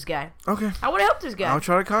help this guy. Okay. I want to help this guy. I'll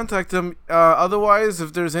try to contact him. Otherwise,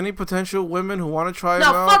 if there's any potential women who want to try him No,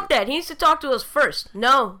 out, fuck that. He needs to talk to us first.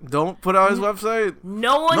 No. don't put out his website.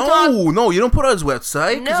 No one talk. No, you don't put on his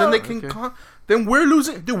website because then No. they can. Okay. Then we're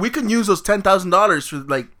losing. Dude, we can use those $10,000 for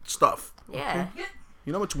like stuff. Yeah.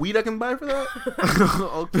 You know how much weed I can buy for that?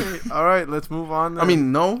 Okay. All right. Let's move on. Then. I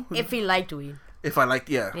mean, no. If he liked weed. If I liked,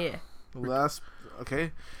 yeah. Yeah. last.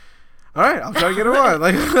 Okay. All right. I'll try to get him on.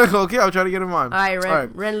 Like, okay. I'll try to get him on. All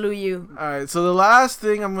right, Ren Lu Yu. All right. So the last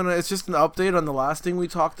thing it's just an update on the last thing we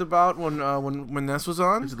talked about when Ness was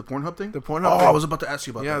on. Is it the Pornhub thing? The Pornhub Oh, thing. I was about to ask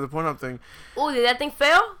you about Yeah, that. the Pornhub thing. Oh, did that thing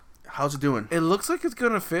fail? How's it doing? It looks like it's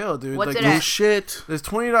gonna fail, dude. What's like, it Oh at? shit. There's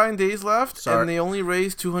 29 days left, Sorry. and they only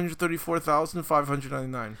raised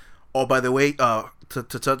 $234,599. Oh, by the way, to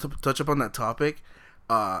touch up on that topic,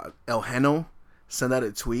 El Heno sent out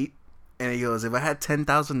a tweet, and he goes, "If I had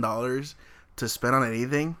 $10,000 to spend on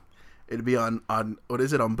anything, it'd be on what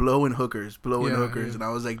is it, on blowing hookers, Yeah. And I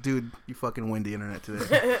was like, dude, you fucking win the internet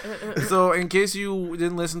today. So, in case you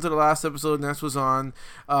didn't listen to the last episode Ness was on,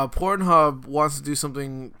 Pornhub wants to do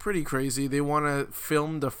something pretty crazy. They want to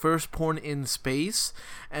film the first porn in space,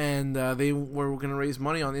 and they were going to raise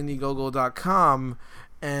money on Indiegogo.com.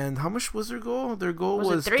 And how much was their goal? Their goal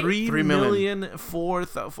Was it was three?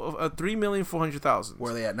 3,400,000.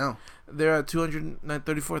 Where are they at now? They're at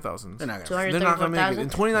 234,000. They're not gonna. They're not gonna make it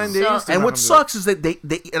in 29 days. So- they're And not what gonna do sucks is that they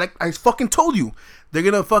like I fucking told you, they're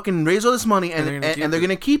gonna fucking raise all this money and they're gonna keep they're it.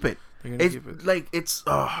 gonna keep it. They're gonna It's keep it. like it's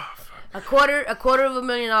A quarter of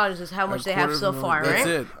 $1,000,000 is how much they have so far, That's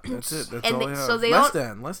right? it. That's it. That's And all they- they have. so they less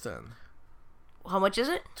don't- than How much is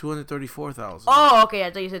it? 234,000. Oh, okay.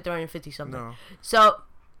 I thought you said 350 something. No, So,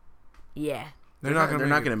 yeah. they're not gonna. They're make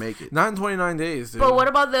not it. gonna make it. Not in 29 days, dude. But what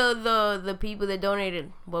about the people that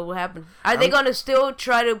donated? What will happen? Are they I'm- gonna still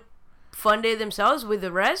try to fund it themselves with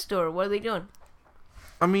the rest, or what are they doing?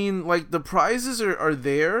 I mean, like the prizes are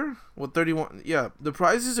there. What 31? Yeah, the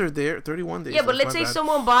prizes are there. 31 days. Yeah, but left, let's my say bad.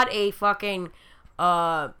 someone bought a fucking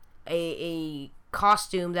a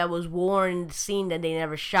costume that was worn in the scene that they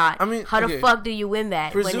never shot. I mean, how the okay. fuck do you win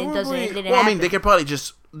that when it doesn't? Presumably- It didn't Well, I happen? mean, they could probably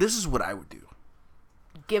just. This is what I would do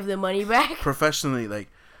give the money back. professionally, like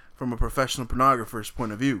from a professional pornographer's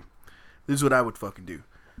point of view. This is what I would fucking do.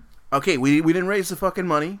 Okay, we didn't raise the fucking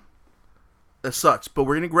money. That sucks, but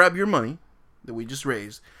we're gonna grab your money that we just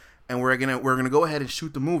raised, and we're gonna go ahead and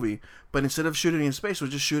shoot the movie. But instead of shooting in space,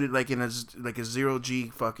 we'll just shoot it like in a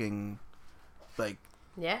 0G fucking like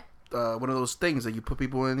Yeah. one of those things that you put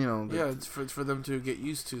people in. You know. Yeah, it's for them to get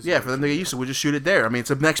used to. Yeah, for them to get used to. We'll just shoot it there. I mean, it's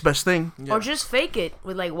the next best thing. Yeah. Or just fake it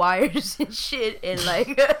with like wires and shit and like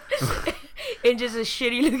in just a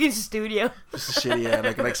shitty looking studio. Just a shitty,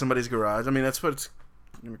 yeah, like somebody's garage. I mean, that's what it's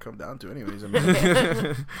gonna come down to, anyways. I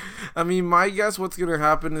mean, I mean, my guess what's gonna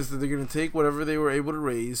happen is that they're gonna take whatever they were able to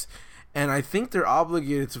raise, and I think they're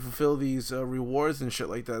obligated to fulfill these rewards and shit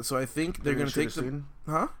like that. So I think they're gonna shoot take a the scene.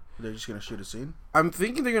 huh? They're just gonna shoot a scene. I'm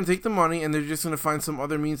thinking they're gonna take the money and they're just gonna find some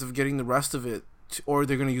other means of getting the rest of it, or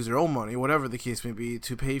they're gonna use their own money, whatever the case may be,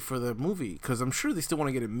 to pay for the movie. Because I'm sure they still want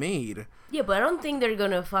to get it made. Yeah, but I don't think they're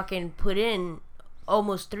gonna fucking put in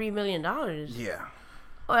almost $3 million. Yeah.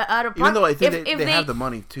 Out of Even though I think if they have the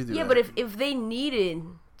money to do Yeah, that. but if they needed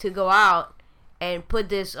to go out and put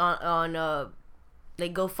this on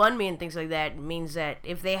like GoFundMe and things like that, means that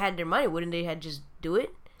if they had their money, wouldn't they have just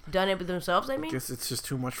done it with themselves? I I mean, guess it's just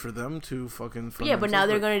too much for them to fucking. Fund yeah, but now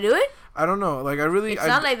they're themselves, gonna do it. I don't know. Like, I really... It's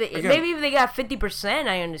not like maybe if they got 50%,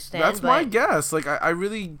 I understand. That's my guess. Like, I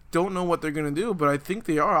really don't know what they're going to do, but I think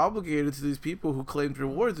they are obligated to these people who claimed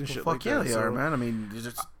rewards and shit like that. Fuck yeah, they are, man. I mean,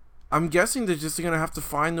 I'm guessing they're just going to have to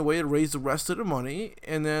find a way to raise the rest of the money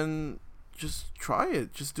and then just try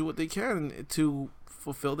it. Just do what they can to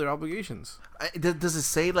fulfill their obligations. Does it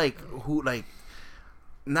say, like, who, like...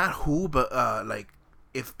 Not who, but, like,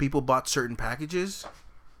 if people bought certain packages...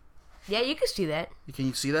 Yeah, you can see that. Can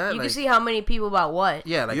you see that? You can see how many people bought what.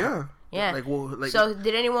 Yeah, like yeah. Yeah. Like, well, like, so,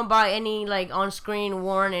 did anyone buy any like on-screen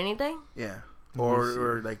Warren anything? Yeah.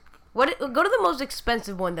 Or like. What? Go to the most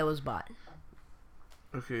expensive one that was bought.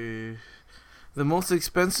 Okay. The most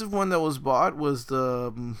expensive one that was bought was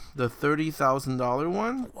the $30,000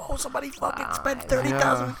 one. Whoa! Somebody fucking spent $30,000.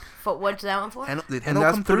 Yeah. For what's that one for? And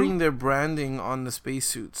that's putting their branding on the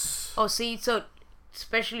spacesuits. Oh, see, so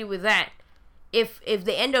especially with that. If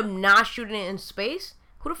they end up not shooting it in space,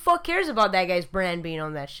 who the fuck cares about that guy's brand being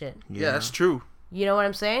on that shit? Yeah, that's true. You know what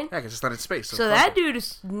I'm saying? Yeah, because it's not in space. So that dude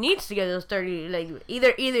needs to get those 30. Like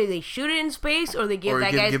either they shoot it in space or they give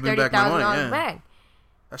that guy $30,000 back.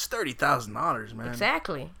 That's $30,000, man.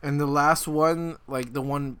 Exactly. And the last one, like the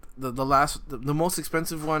most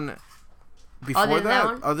expensive one before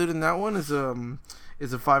other than that one is a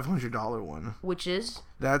 $500 one. Which is?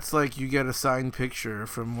 That's like you get a signed picture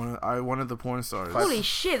from one of the porn stars. Holy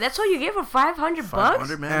shit! That's all you get for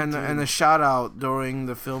 $500, man. And a shout out during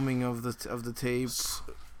the filming of the tapes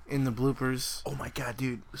in the bloopers. Oh my god,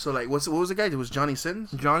 dude! So like, what was the guy? It was Johnny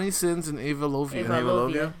Sins. Johnny Sins and Ava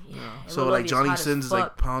Lovia. Yeah. So like Johnny Sins is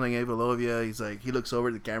like pounding Ava Lovia. He's like, he looks over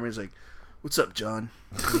at the camera. He's like, "What's up, John?"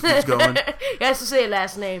 He keeps going. He has to say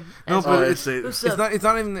last name. No, but it's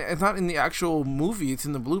not in the actual movie. It's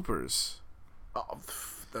in the bloopers. Oh,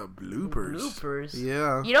 the bloopers.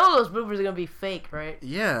 Yeah. You know those bloopers are gonna be fake, right?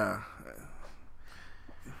 Yeah.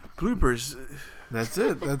 Bloopers. That's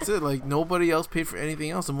it. Like nobody else paid for anything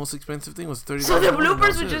else. The most expensive thing was $30. So the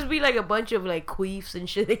bloopers would just be like a bunch of like queefs and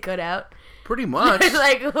shit they cut out. Pretty much.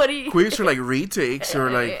 Like what do you? Queefs are like retakes or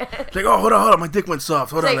like oh hold on, my dick went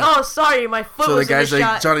soft. Hold on. Like oh sorry, my foot. So was the guy's in the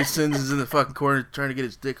like shot. Johnny Sins is in the fucking corner trying to get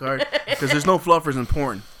his dick hard because there's no fluffers in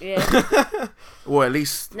porn. Yeah. Well, at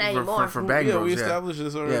least for bang bros. Yeah, we established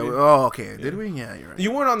this already. Yeah. Oh, okay. Did we? Yeah, you're right.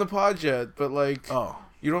 You weren't on the pod yet, but like,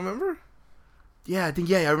 you don't remember? Yeah, I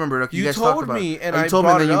think I remember. You guys told talked about me, and you I told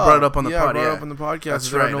me, and then you brought it up on the pod. Yeah, I brought it up on the podcast. That's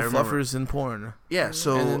there right. There are no fluffers in porn. Yeah,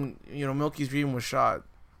 so and then Milky's dream was shot.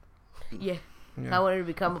 Yeah. I wanted to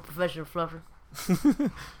become a professional fluffer.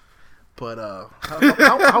 But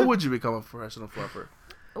how would you become a professional fluffer?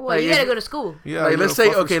 Well, like, you gotta go to school. Yeah. Like, let's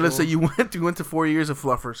say you went to 4 years of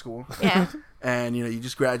fluffer school. Yeah. And you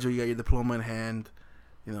just graduated, you got your diploma in hand.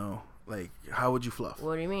 Like, how would you fluff?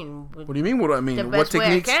 What do you mean? What do you mean? What do I mean? The best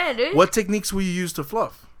way I can, dude. What techniques will you use to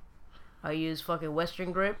fluff? I use fucking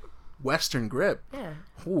Western grip. Western grip. Yeah.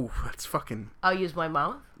 Ooh, that's fucking. I'll use my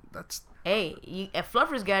mouth. That's. Hey, a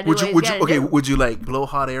fluffer's gotta do Would you like blow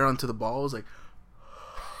hot air onto the balls, like?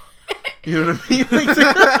 You know what I mean?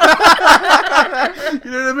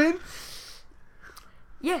 You know what I mean?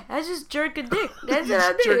 Yeah, I just jerk a dick. That's what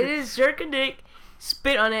I do. It is jerk a dick,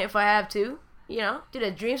 spit on it if I have to. Dude,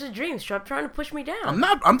 a dream's a dream. Stop trying to push me down.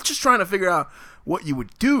 I'm just trying to figure out what you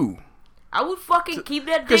would do. I would fucking keep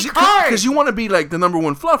that dick hard. Because you want to be like the number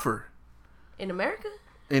one fluffer. In America?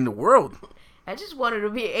 In the world. I just wanted to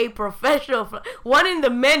be a professional, one in the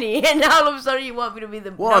many, and now all of a sudden you want me to be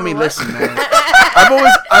the. Well, I mean, listen, man.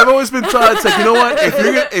 I've always been taught it's like, you know what?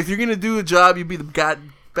 If you're gonna do a job, you be the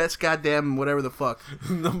best goddamn whatever the fuck.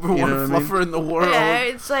 Number one fluffer in the world. Yeah,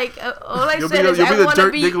 it's like all I said is you'll I be the want dirt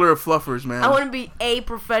to be diggler of fluffers, man. I want to be a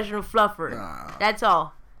professional fluffer. That's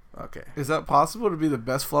all. Okay. Is that possible to be the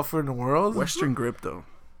best fluffer in the world? Western grip, though.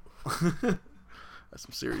 That's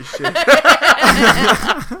some serious shit.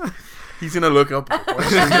 He's gonna look up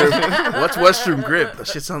Western grip. What's Western grip? That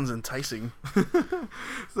shit sounds enticing. So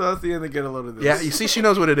that's the end to get a load of this. Yeah, you see, she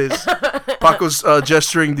knows what it is. Paco's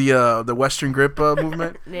gesturing the Western grip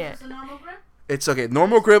movement. Yeah. It's a normal grip? It's okay.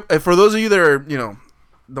 Normal grip. For those of you that are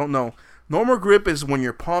don't know, normal grip is when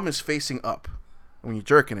your palm is facing up when you're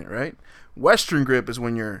jerking it, right? Western grip is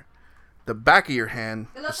when the back of your hand.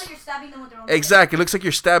 It looks like you're stabbing them with your own Exactly. It looks like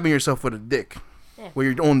you're stabbing yourself with a dick. Yeah. With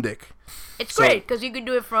your own dick. It's great because you could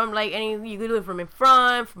do it from you could do it from in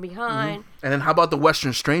front, from behind. Mm-hmm. And then how about the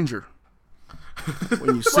Western stranger?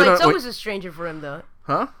 When you sit well, it's always a stranger for him though.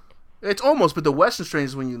 Huh? It's almost, but the Western stranger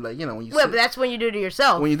is when you when you. Well, but that's when you do it to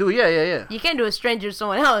yourself. When you do, yeah. You can't do a stranger to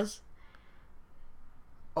someone else.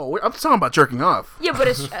 Oh, I'm talking about jerking off. Yeah, but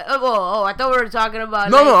it's I thought we were talking about.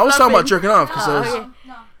 No, I was talking about jerking off. No,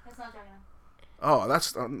 that's not jerking off. Oh,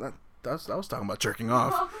 that's I was talking about jerking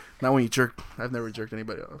off. Not when you jerk. I've never jerked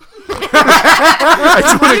anybody off. I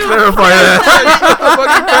just want to clarify that.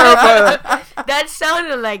 That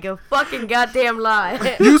sounded like a fucking goddamn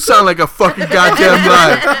lie. You sound like a fucking goddamn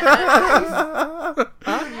lie.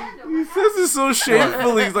 He says it so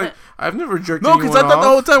shamefully. He's like, I've never jerked No, because anyone I thought off. the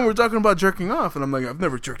whole time we were talking about jerking off, and I'm like, I've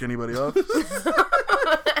never jerked anybody off.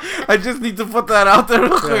 I just need to put that out there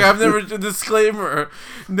real quick. I've never, disclaimer,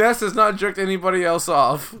 Ness has not jerked anybody else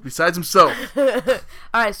off. Besides himself.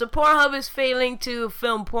 Alright, so Pornhub is failing to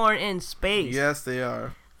film porn in space. Yes, they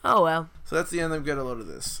are. Oh, well. So that's the end of Get a Load of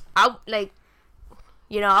This. I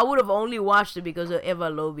would have only watched it because of Eva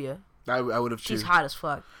Lobia. I would have She's too. hot as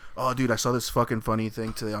fuck. Oh, dude, I saw this fucking funny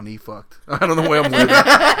thing today on eFucked. I don't know why I'm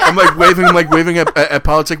waving. I'm waving at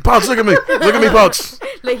Pouch. Like, Pouch, look at me. Look at me, Pouch.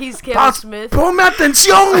 Like he's Kevin Pouch, Smith. ponme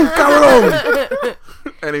atención, cabrón.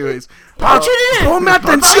 Anyways. Pouch, ponme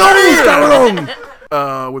atención,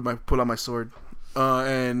 cabrón. Pull out my sword.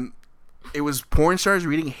 And it was porn stars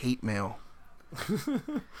reading hate mail.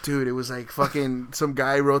 Dude, it was like fucking some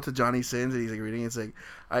guy wrote to Johnny Sins and he's like reading it. It's like,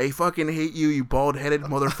 I fucking hate you, you bald-headed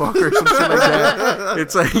motherfucker, some shit like that.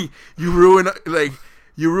 It's like you ruin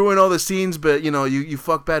all the scenes, but you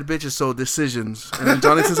fuck bad bitches, so decisions. And then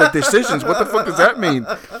Johnny Sins like, decisions? What the fuck does that mean?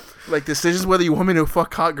 Like decisions whether you want me to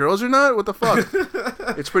fuck hot girls or not? What the fuck?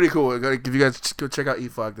 It's pretty cool. If you guys go check out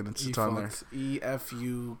eFucked, and it's on there.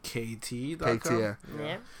 EFUKT.com. KT,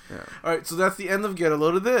 yeah. All right, so that's the end of Get a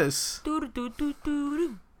Load of This.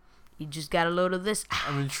 You just got a load of this.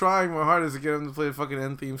 I've been trying my hardest to get him to play the fucking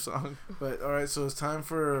end theme song. But all right, so it's time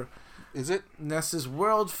for Ness's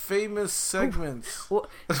world famous segments. First,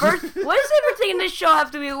 why does everything in this show have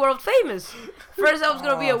to be world famous? First, I was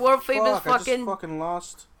gonna be a world famous fucking. I just fucking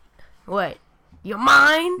lost. What? Your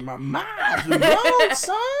mind? My mind, you know,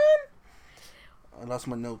 son. I lost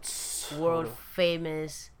my notes. World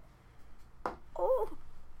famous. Oh,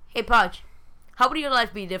 hey Podge, how would your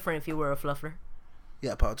life be different if you were a fluffer?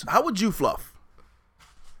 Yeah, Pouch. How would you fluff?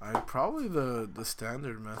 Probably the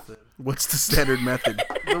standard method. What's the standard method?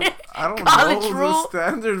 I don't College know rule? the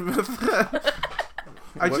standard method.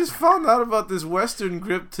 I just found out about this Western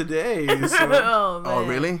grip today. So. Oh man. Oh,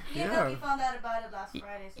 really? Yeah. We found out about it last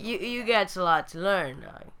Friday. So You got a lot to learn.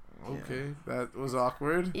 Dog. Okay, that was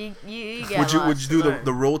awkward. You got Would you do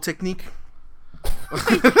the roll technique?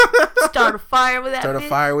 start a fire with that? Start a bitch?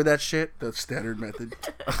 fire with that shit? The standard method.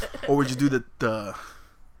 Or would you do the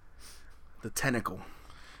tentacle?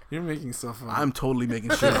 You're making stuff up. I'm totally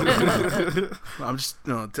making shit up. I'm just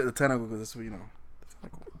the tentacle because that's what the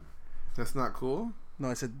tentacle. That's not cool. No,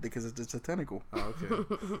 I said because it's a tentacle. Oh, okay.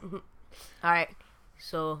 All right,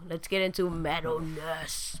 so let's get into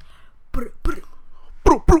metalness.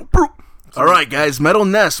 All right, guys, Metal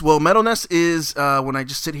Nest. Well, Metal Nest is when I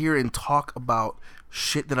just sit here and talk about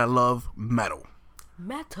shit that I love, metal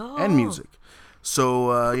and music.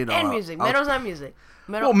 So and music. Metal's not music.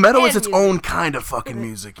 Metal is its music. own kind of fucking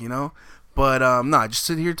music, But I just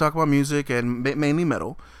sit here talk about music and mainly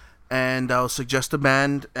metal, and I'll suggest a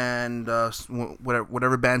band, and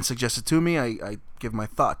whatever band suggested to me, I give my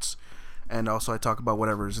thoughts, and also I talk about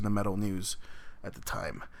whatever is in the metal news at the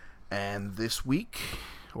time. And this week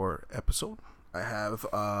or episode, I have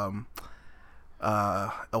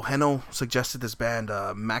Eugenio suggested this band,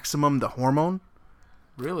 Maximum the Hormone.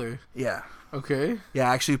 Really? Yeah. Okay. Yeah,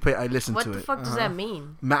 actually, I listened to it. What the fuck does that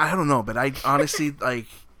mean? I don't know, but I honestly like.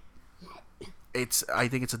 I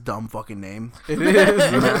think it's a dumb fucking name. It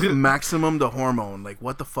is. Maximum the Hormone. Like,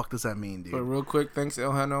 what the fuck does that mean, dude? But real quick, thanks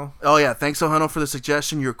Eugenio. Oh yeah, thanks Eugenio for the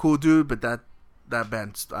suggestion. You're a cool dude, but that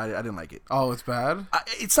band, I didn't like it. Oh, it's bad?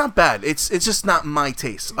 It's not bad. It's just not my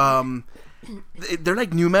taste. They're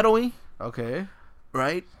like new metal-y, Okay.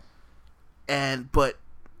 right? But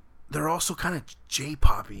they're also kind of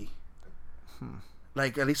J-poppy.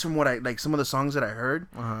 Like, at least from what some of the songs that I heard,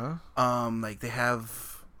 like they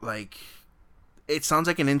have like, it sounds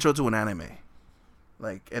like an intro to an anime,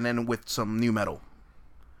 like, and then with some new metal.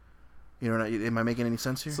 Am I making any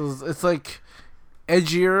sense here? So it's like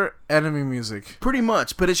edgier anime music. Pretty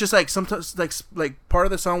much, but it's just like sometimes like part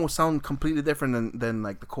of the song will sound completely different than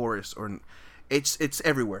like the chorus, or it's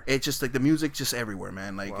everywhere. It's just like the music's just everywhere,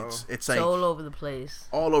 man. Like it's like all over the place.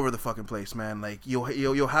 All over the fucking place, man. Like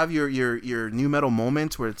you'll have your new metal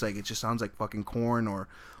moments where it's like it just sounds like fucking Korn or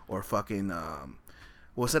fucking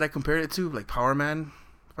what's that I compared it to? Like Power Man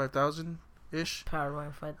 5000 ish. Power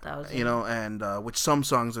Man 5000. And which some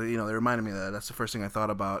songs they reminded me of that. That's the first thing I thought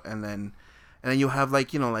about. And then you'll have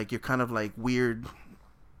like you're kind of like weird,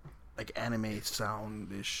 like anime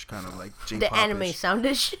sound-ish, kind of like J-pop-ish. The anime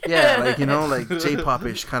soundish. Yeah, like like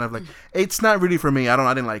J-pop-ish, kind of like. It's not really for me. I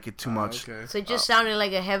didn't like it too much. Okay. So it just sounded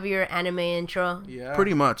like a heavier anime intro. Yeah.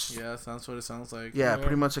 Pretty much. Yeah, that's what it sounds like. Yeah,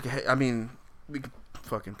 pretty much like. I mean, we could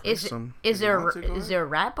fucking play some. Is there want to go is there a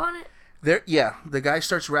rap on it? There, yeah, the guy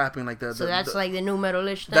starts rapping like the. So that's like the new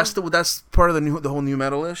metal-ish thing. That's part of the whole new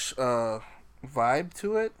metal-ish vibe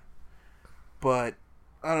to it, but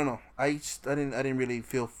I don't know. I didn't really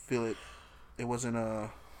feel it. It wasn't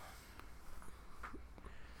a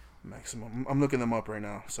Maximum. I'm looking them up right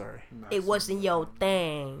now. Sorry. It wasn't your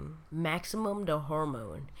thing. Maximum the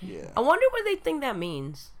hormone. Yeah. I wonder what they think that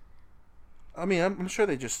means. I mean, I'm sure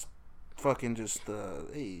they just fucking just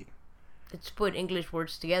hey. Let's put English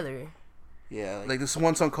words together. Yeah, like this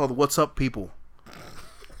one song called "What's Up, People."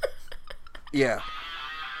 Yeah.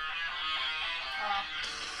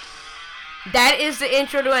 That is the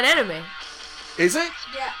intro to an anime. Is it?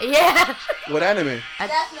 Yeah. Yeah. What anime?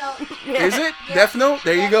 Death Note. Yeah. Is it? Death Note?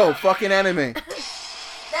 There you go. Fucking anime. That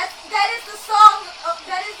is the song.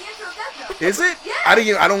 That is the intro of Death Note. Is it? Yeah.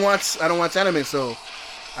 I don't watch anime, so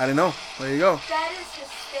I don't know. There you go. That is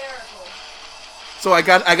hysterical. So I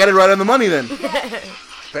got it right on the money then.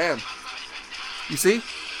 Bam. You see?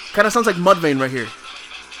 Kind of sounds like Mudvayne right here.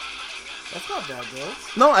 That's not bad though.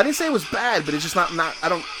 No, I didn't say it was bad, but it's just not. I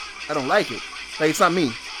don't like it. Like it's not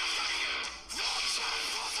me.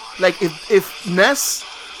 Like if Ness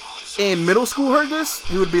in middle school heard this,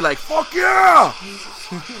 he would be like, "Fuck yeah!"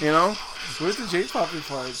 You know? Where's the J-poppy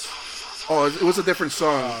parts? Oh, it was a different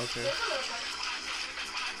song. Oh, okay.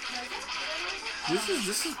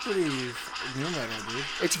 This is pretty new metal, dude.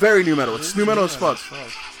 It's very new metal. It's new metal as fuck.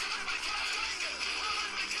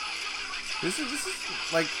 This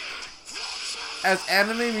is like, as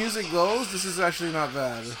anime music goes, this is actually not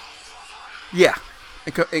bad. Yeah,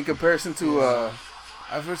 in comparison to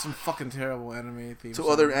I've heard some fucking terrible anime themes. to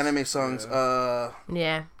other anime songs.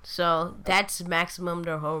 Yeah. So that's Maximum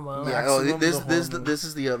the hormone. Yeah. Maximum This the this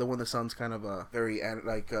is the other one that sounds kind of very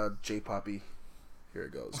like J-poppy. Here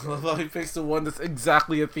it goes. Although he picks the one that's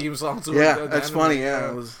exactly a theme song to Yeah, the that's anime. funny. Yeah.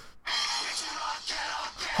 It was,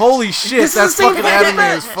 Holy shit, This is that's the same fucking thing. anime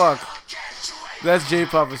as fuck. That's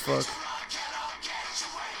J-pop as fuck.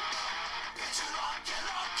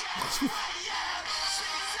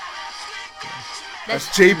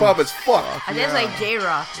 that's J-pop as fuck. I think it's like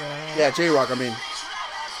J-Rock. Yeah, J-Rock. I mean,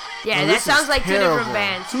 Yeah, Oh, that this sounds is like two terrible. different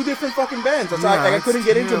bands. two different fucking bands. That's Yeah, why I that's couldn't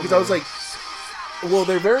get into it because I was terrible. like, well,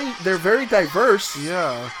 they're very diverse.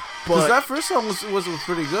 Yeah. But- Because that first song was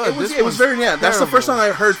pretty good. It was, This it was one's very yeah. That's the first song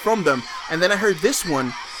terrible. I heard from them, and then I heard this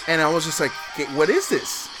one, and I was just like, okay, what is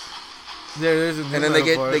this? There's a new And then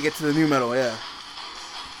metal part. they get to the new metal, yeah.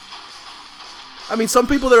 I mean, some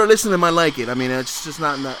people that are listening might like it. I mean, it's just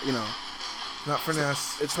not you know, Not for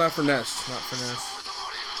Ness. it's not for Nest. Not for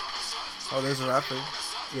Ness. Oh, there's a rapper.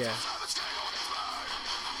 Yeah.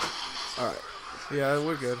 All right. Yeah,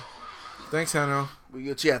 we're good. Thanks, Hanno. We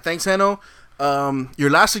get yeah. Thanks, Hanno. Your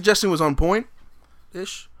last suggestion was on point,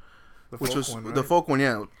 ish, The which folk was one, the right? folk one,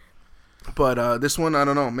 yeah. But this one, I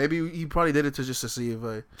don't know. Maybe he probably did it to see if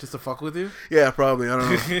I. Just to fuck with you? Yeah, probably. I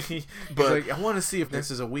don't know. He's But- like, I want to see if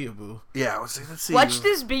Ness is a weeboo. Yeah, let's see. Watch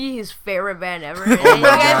this be his favorite band ever. And Oh you my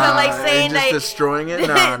guys are God, like and saying just like, destroying it.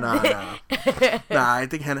 Nah. I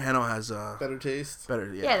think Hanno has Better taste?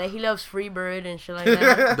 better. yeah, Yeah. that he loves Freebird and shit like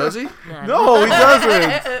that. Does he? Nah, No, he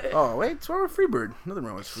doesn't. Oh wait, what's wrong with Freebird? Nothing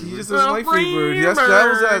wrong with Freebird. He just doesn't like Freebird.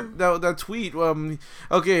 That was that tweet.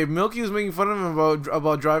 Okay, Milky was making fun of him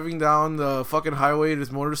about driving down the fucking highway in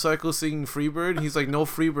his motorcycle singing Freebird. He's like, no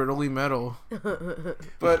Freebird, only metal.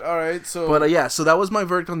 But alright, so But yeah, so that was my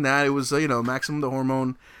verdict on that. It was Maximum the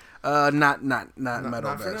Hormone, not metal.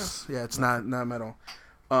 not for Guys. Yeah, it's not metal.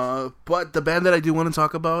 But the band that I do want to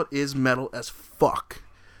talk about is metal as fuck,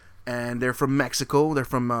 and they're from Mexico. They're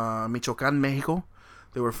from Michoacán, Mexico.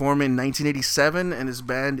 They were formed in 1987, and this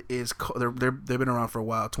band is they've been around for a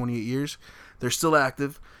while, 28 years. They're still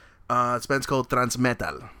active. This band's called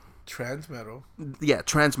Transmetal. trans metal. Yeah,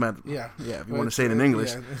 Transmetal. Yeah. Yeah, if you But want to say it in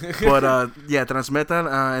English. yeah. But yeah, Transmetal,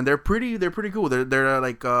 and they're pretty cool. They're they're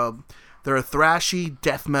a thrashy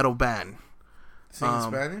death metal band. Sing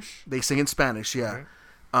Spanish? They sing in Spanish, yeah.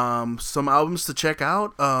 Right. Some albums to check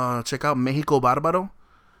out. Check out México Bárbaro.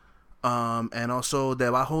 And also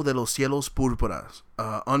Debajo de los Cielos Púrpuras.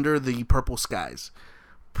 Under the Purple Skies.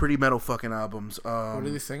 Pretty metal fucking albums. What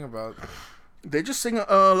do they sing about? They just sing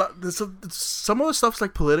a lot. Some of the stuff's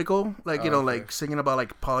like political, like okay. like singing about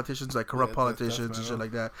like politicians, like corrupt Yeah, politicians that's and shit metal.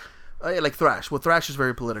 like that. Yeah, like thrash. Well, thrash is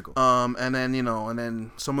very political. And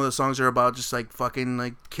then some of the songs are about just like fucking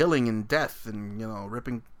like killing and death and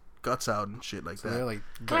ripping guts out and shit like So that. they're like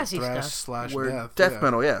Classy thrash stuff. / We're death.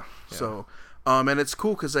 metal, yeah. So, and it's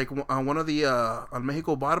cool because like on one of the on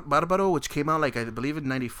Mexico Barbaro, which came out like I believe in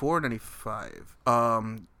 94, 95.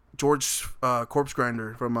 George Corpse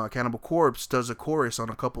Grinder from Cannibal Corpse does a chorus on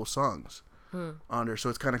a couple songs on there, so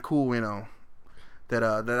it's kind of cool, you know.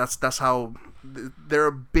 That's how they're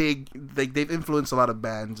a big. They've influenced a lot of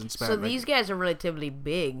bands in Spanish. So these guys are relatively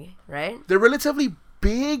big, right? They're relatively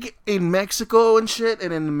big in Mexico and shit,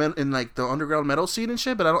 and in like the underground metal scene and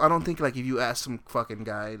shit. But I don't think like if you ask some fucking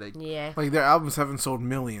guy like Yeah. Like their albums haven't sold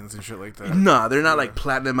millions and shit like that. nah, they're not like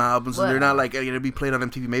platinum albums. Well, and they're not like gonna be played on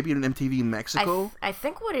MTV. Maybe on MTV in Mexico. I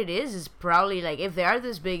think what it is probably like if they are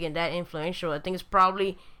this big and that influential, I think it's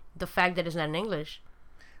probably the fact that it's not in English.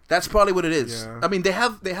 That's probably what it is. Yeah. I mean, they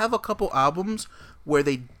have a couple albums where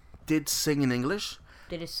they did sing in English.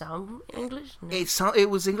 Did it sound English? No. It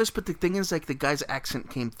was English, but the thing is like the guy's accent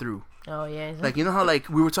came through. Oh yeah. Like, you know how like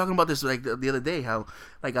we were talking about this like the other day, how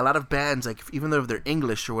like a lot of bands, like even though they're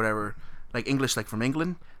English or whatever, like English like from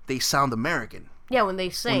England, they sound American Yeah, when they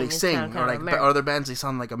sing. when they it sing, sound or kinda like American. other bands they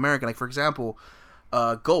sound like American. Like for example,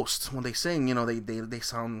 Ghost, when they sing, you know, they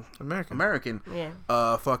sound American.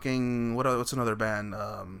 Yeah. Fucking what's another band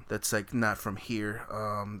that's like not from here,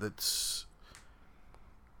 that's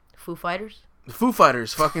Foo Fighters. the Foo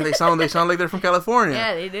Fighters. Fucking they sound like they're from California.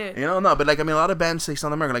 Yeah, they do. You know, no, but like I mean, a lot of bands they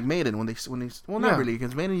sound American, like Maiden when they well, not Yeah. really,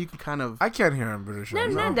 because Maiden you can kind of I can't hear him British. No,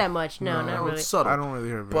 accent. not that much. No, not really. it's subtle. I don't really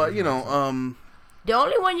hear British. But you know, accent. The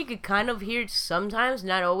only one you could kind of hear sometimes,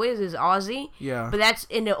 not always, is Ozzy. Yeah. But that's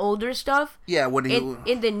in the older stuff. yeah, when he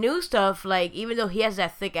In the new stuff, like even though he has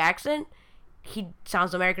that thick accent, he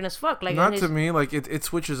sounds American as fuck. Like not in to his, me. Like it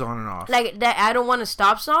switches on and off. like that. I don't want to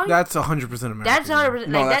stop song. That's 100% American. That's 100%.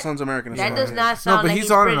 no, Like that sounds American. As That well. does not No, sound but like he's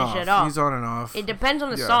he's on British and off. at all. He's on and off. It depends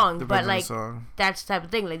on the Yeah, song, depends but on like the song. that's the type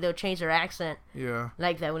of thing. Like they'll change their accent Yeah.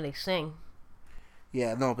 like that when they sing.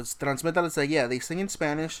 Yeah, no, but Transmetal, it's like they sing in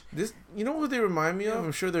Spanish. This, you know what they remind me of?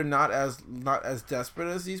 I'm sure they're not as desperate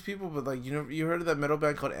as these people, but like you heard of that metal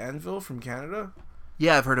band called Anvil from Canada?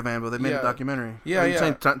 Yeah, I've heard of Anvil. They made a Yeah. documentary. Yeah, Are you yeah.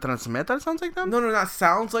 saying Transmetal sounds like them? No, not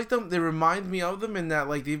sounds like them. They remind me of them in that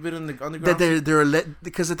like they've been in the underground. That they're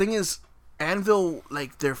because the thing is, Anvil,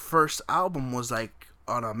 like their first album was like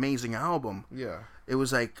an amazing album. Yeah. It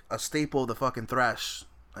was like a staple of the fucking thrash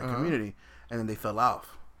community, and then they fell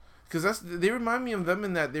off. Because they remind me of them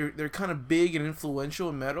in that they're kind of big and influential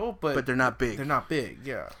in metal, but They're not big. They're not big,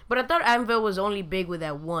 yeah. But I thought Anvil was only big with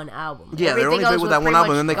that one album. Yeah, they're only Everything big else with was that one pretty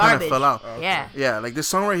album, much and then they kind of garbage. fell out. Yeah. Yeah, like this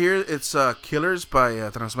song right here, it's Killers by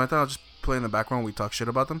Transmetal. I'll just play in the background. We talk shit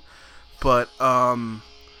about them. But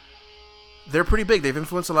they're pretty big. They've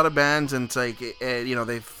influenced a lot of bands, and it's like, you know,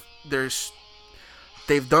 they've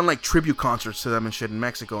done like tribute concerts to them and shit in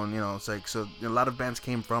Mexico, and you know, it's like, so a lot of bands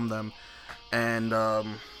came from them, and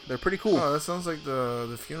they're pretty cool. Oh, that sounds like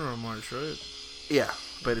the funeral march, right? Yeah,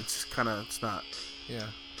 but it's not. Yeah.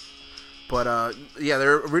 But yeah,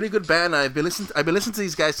 they're a really good band. I've been listening to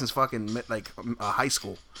these guys since fucking like high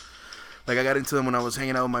school. Like I got into them when I was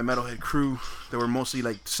hanging out with my metalhead crew. They were mostly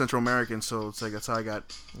like Central American, so it's like that's how I got,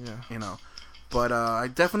 you know. But I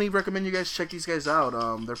definitely recommend you guys check these guys out.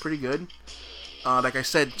 They're pretty good. Like I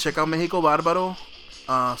said, check out Mexico Bárbaro,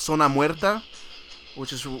 Zona Muerta,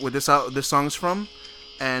 which is where this song's from,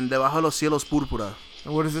 and Debajo los cielos púrpura.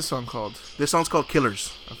 And what is this song called? This song's called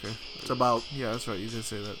Killers. Okay. It's about Yeah, that's right. You did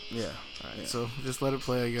say that. yeah. Alright, Yeah. so just let it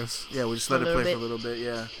play, I guess. Yeah, we just For a let it play little for a little bit.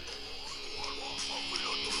 Yeah.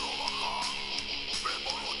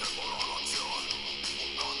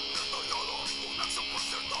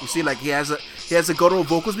 You see, like he has a guttural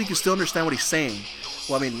vocals, but you can still understand what he's saying.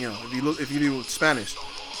 Well, I mean, you know, if you do Spanish,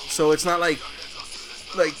 so it's not like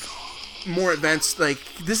more advanced. Like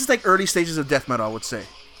this is like early stages of death metal, I would say.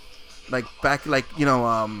 Like back, like you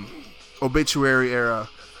know, Obituary era,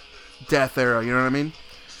 Death era. You know what I mean?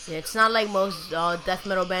 Yeah, it's not like most death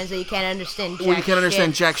metal bands that you can't understand. Well, you can't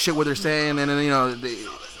understand shit. jack shit what they're saying, and then you know,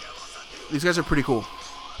 these guys are pretty cool.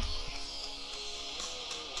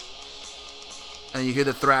 And you hear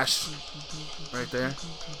the thrash right there.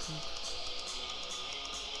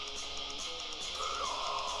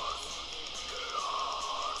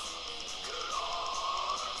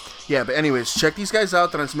 Yeah, but anyways, check these guys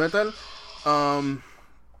out, Transmetal. Man,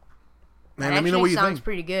 That let me know what you sounds think.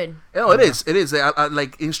 pretty good. Oh, it is. It is. I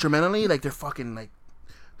like instrumentally, like they're fucking like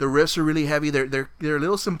the riffs are really heavy. They're a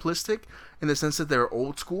little simplistic in the sense that they're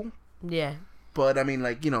old school. Yeah. But I mean,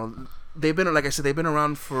 like, you know, they've been, like I said, they've been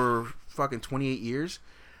around for fucking 28 years,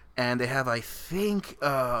 and they have, I think,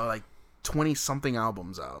 like 20 something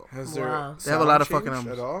albums out. Has Wow. their They have a lot of sound fucking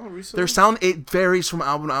changed albums. at all recently? Their sound, it varies from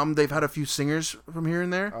album to album. They've had a few singers from here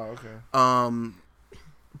and there. Oh, okay.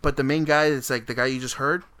 but the main guy, it's like the guy you just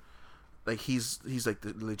heard. Like he's like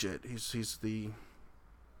the legit. He's the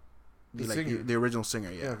original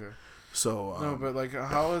singer. Yeah. Okay. So No, but like,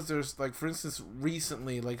 how is there like, for instance,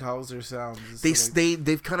 recently, like, how's their sound? Is it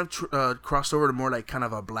they've kind of crossed over to more like kind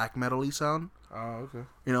of a black metal-y sound. Oh, okay.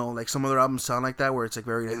 You know, like some other albums sound like that, where it's like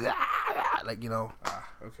very like, you know.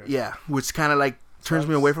 Okay. Yeah, which kind of like turns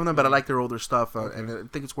me away from them, but I like their older stuff, and I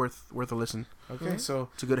think it's worth a listen. Okay, so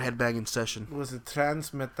It's a good headbanging session. was it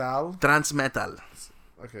Trans Metal? Trans Metal.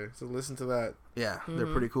 Okay, so listen to that. Yeah, they're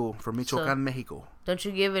pretty cool. From Michoacan, Mexico. Don't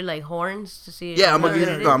you give it like horns to see? Yeah, I'm what it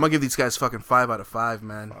is? gonna give these guys fucking 5 out of 5,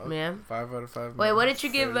 man. Yeah. 5 out of 5. Wait, what did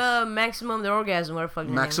you give Maximum the Orgasm? What the fuck?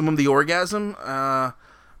 Maximum the Orgasm.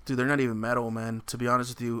 Dude, they're not even metal, man. To be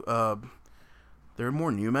honest with you, they're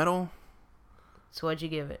more new metal. So what'd you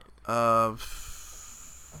give it?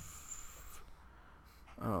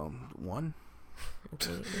 1.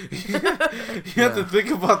 Okay. You have to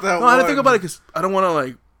think about that. No, I had to think about it because I don't want to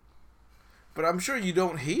like. But I'm sure you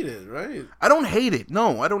don't hate it, right? I don't hate it.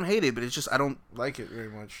 No, I don't hate it, but it's just I don't Like it very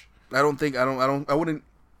much. I wouldn't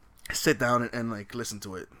sit down and like listen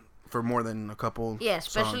to it for more than a couple. Yeah,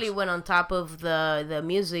 especially songs. when on top of the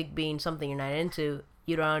music being something you're not into,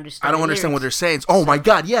 you don't understand. I don't understand what they're saying. Oh my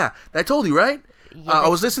god, yeah, I told you, right? Yeah, I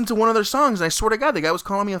was listening to one of their songs, and I swear to God, the guy was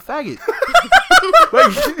calling me a faggot.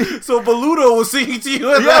 So Beludo was singing to you.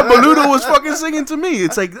 Yeah, Beludo was fucking singing to me.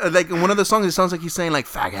 It's like in one of the songs, it sounds like he's saying like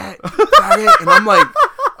faggot, faggot, and I'm like,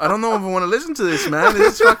 I don't know if I want to listen to this, man.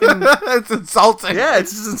 It's fucking, It's insulting. yeah,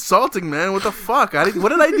 it's just insulting, man. What the fuck? What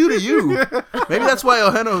did I do to you? Maybe that's why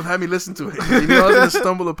Oheno had me listen to it. He knew I was gonna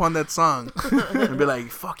stumble upon that song and be like,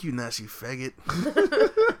 "Fuck you, nasty faggot."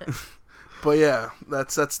 But yeah,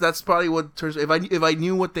 that's probably what turns. If I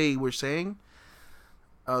knew what they were saying,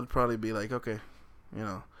 I would probably be like, okay, you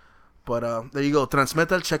know. But there you go,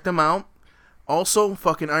 Transmetal. Check them out. Also,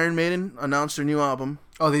 fucking Iron Maiden announced their new album.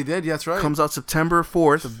 Oh, they did. Yeah, that's right. Comes out September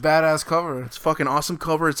 4th. Badass cover. It's fucking awesome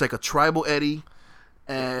cover. It's like a tribal Eddie,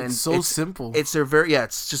 and It's so simple. It's their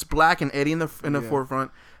it's just black and Eddie in the forefront,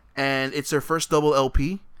 and it's their first double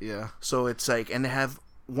LP. Yeah. So it's like, and they have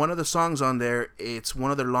one of the songs on there. It's one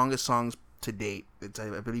of their longest songs to date. It's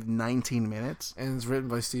I believe 19 minutes. And it's written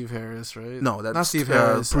by Steve Harris, right? No, that's not Steve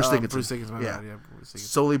Harris. Bruce Dickinson. Bruce Dickinson. My Yeah. bad. Yeah, Bruce Dickinson.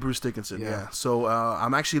 Solely Bruce Dickinson. Yeah. So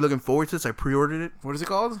I'm actually looking forward to this. I pre-ordered it. What is it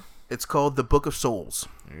called? It's called The Book of Souls.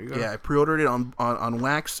 There you go. Yeah, I pre-ordered it on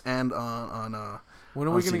wax and on When are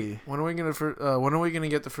on we CD. when are we gonna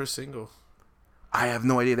get the first single? I have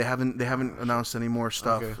no idea. They haven't announced any more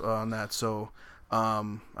stuff Okay. on that. So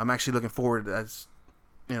I'm actually looking forward. That's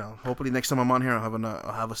hopefully next time I'm on here,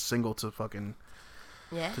 I'll have a single to fucking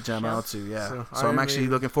jam out to. Yeah. So I'm actually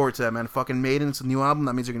looking forward to that, man. Fucking Maiden's a new album.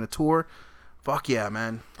 That means they're gonna tour. Fuck yeah,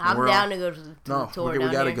 man. I'm down to go to the tour. we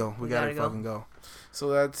down gotta here. go. We gotta fucking go. So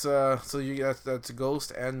that's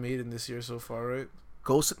Ghost and Maiden this year so far, right?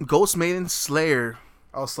 Ghost Maiden, Slayer.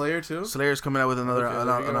 Oh, Slayer too. Slayer's coming out with another Okay,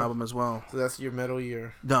 there you an go. album as well. So that's your metal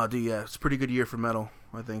year. No, dude, yeah, it's a pretty good year for metal,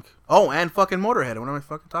 I think. Oh, and fucking Motorhead. What am I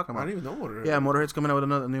fucking talking I about? don't even know what it is. Yeah, Motorhead's coming out with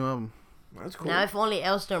another new album. That's cool. Now, if only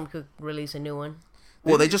Elstorm could release a new one.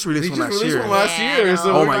 Well, they just released one last year. last Yeah, year. I So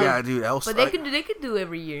know. Oh we're my gonna- god, dude! But they could do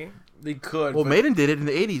every year. They could. Well, but, Maiden did it in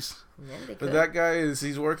the '80s. Yeah, they but could. that guy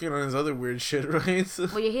he's working on his other weird shit, right?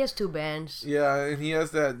 Well, yeah, he has 2 bands. Yeah, and he has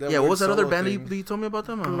that. Yeah, what was that weird other solo band thing. that you told me about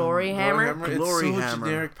them? Glory Hammer. It's Glory so Hammer.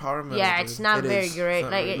 generic power metal. Yeah, dude. it's not It very is. great. It's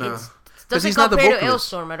not Like really- No. it's 'Cause doesn't he's not the compare to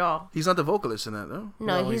vocalist. Elstorm at all. He's not the vocalist in that, though.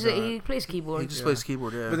 No, No, he's he not. plays keyboard. He just plays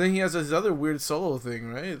keyboard. Yeah. But then he has this other weird solo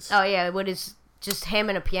thing, right? Oh yeah, what is just him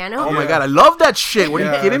and a piano? Oh my Yeah. god, I love that shit. What are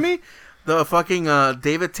Yeah. you kidding me? The fucking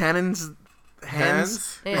David Tennant's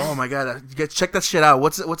hands. Yeah. Oh my god, check that shit out.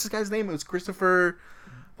 What's this guy's name? It was Christopher.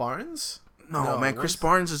 Barnes? No, man, Chris what's-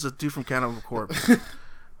 Barnes is a dude from Cannibal Corpse.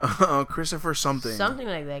 Christopher something. Something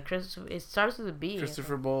like that. It starts with a B.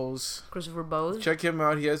 Christopher Bowles. Christopher Bowes. Check him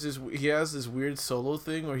out. He has this weird solo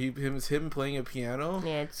thing where it's him playing a piano.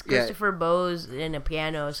 Yeah, it's Yeah. Christopher Bowes and a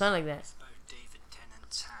piano, something like that. About David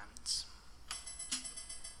Tennant's hands.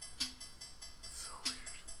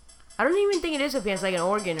 I don't even think it is a piano. It's like an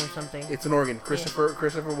organ or something. It's an organ. Christopher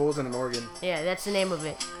Bowles and an organ. Yeah, that's the name of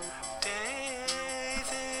it. David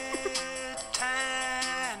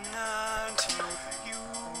Tennant,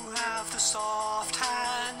 you have the soft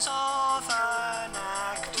hands of an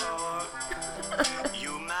actor.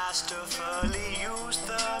 You masterfully used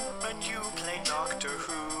them when you played Doctor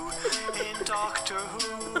Who in Doctor Who.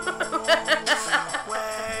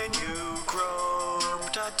 When you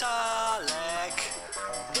groped a Dalek.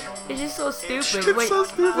 It's just so stupid.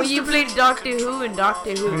 When you played Doctor Who and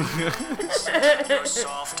Doctor Who. Your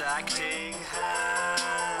soft acting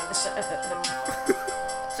hands.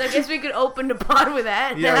 So So I guess we could open the pod with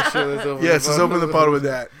that. Yeah, sure. Let's open Yes, let's open the pod with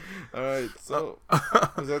that. All right. So,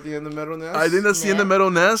 is that the end of Metal Nest? I think that's the end of Metal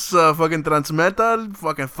Nest. Fucking Transmetal.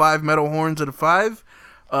 Fucking 5 metal horns out of 5.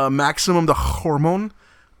 Maximum the hormone.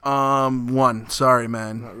 1. Sorry,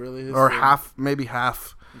 man. Not really. Or half, maybe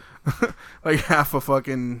half. Like half a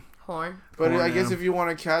fucking Horn. But Horn, I guess yeah. if you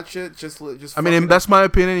want to catch it, just. I mean, that's my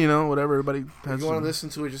opinion, you know, whatever everybody has. If you want to listen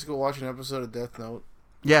to it, just go watch an episode of Death Note.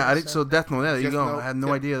 Yeah, I did. So Death Note, yeah, there you Death go. Note, I had no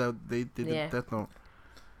yeah. idea that they did Yeah. Death Note.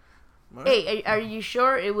 Right. Hey, are you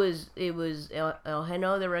sure it was El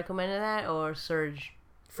Heno that recommended that or Surge?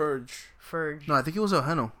 Ferge. No, I think it was El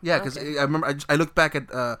Heno. Yeah, because Okay. I remember I looked back at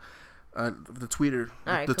the tweeter,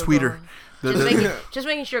 All right, the cool, tweeter. cool. Just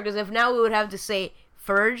making sure, because if now we would have to say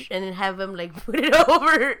Ferge and then have him like put it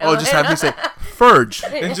over. Oh, El just have Heno. me say Ferge.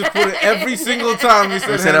 And just put it every single time we I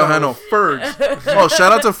said said El Heno. Ferge. Oh,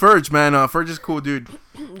 shout out to Ferge, man. Ferge is cool, dude.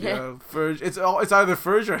 Yeah, Ferge. It's either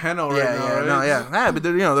Ferge or Heno right Yeah, now, yeah, right? no, yeah. But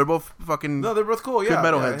they're both fucking. No, they're both cool. Yeah,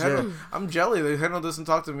 Good metalheads, Heno- yeah. I'm jelly that Heno doesn't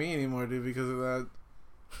talk to me anymore, dude, because of that.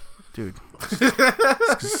 Dude.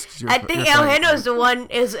 I think El Heno's the one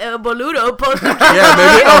is Boludo posting. Yeah,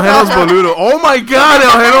 maybe El Heno's Boludo. Oh my god,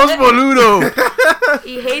 El Heno's Boludo.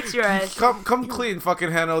 He hates your ass. Come clean,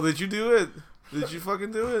 fucking Heno. Did you do it? Did you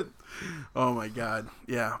fucking do it? Oh my god.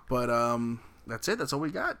 Yeah, but that's it. That's all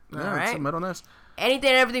we got. Yeah, All it's a right. Metal Nest.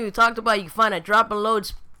 Anything and everything we talked about, you can find at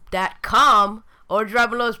droppingloads.com or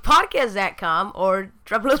droppingloadspodcast.com or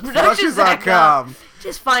droppingloadsproductions.com.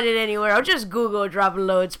 Just find it anywhere, or just Google Dropping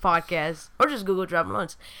Loads Podcast, or just Google Dropping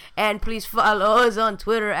Loads. And please follow us on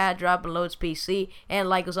Twitter at Dropping Loads PC, and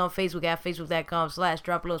like us on Facebook at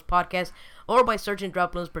facebook.com/Dropping Loads Podcast, or by searching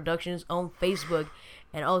Dropping Loads Productions on Facebook.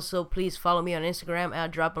 And also, please follow me on Instagram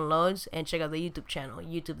at Dropping Loads, and check out the YouTube channel,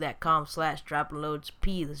 youtube.com/Dropping Loads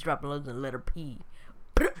P. That's Dropping Loads in the letter P.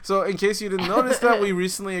 So, in case you didn't notice that, we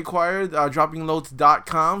recently acquired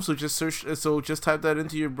droppingloads.com. So just type that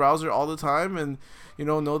into your browser all the time, and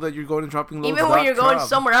know that you're going to droppingloads.com. Even when you're going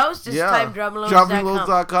somewhere else, just type droppingloads.com.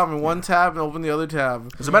 droppingloads.com in one tab and open the other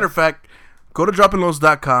tab. As a matter of fact, go to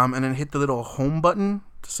droppingloads.com and then hit the little home button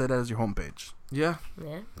to set that as your homepage. Yeah.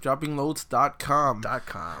 Yeah. droppingloads.com.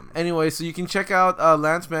 .com. Anyway, so you can check out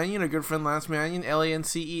Lance Mannion, our good friend Lance Mannion,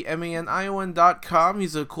 LanceManion.com.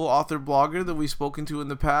 He's a cool author blogger that we've spoken to in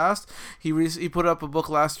the past. He put up a book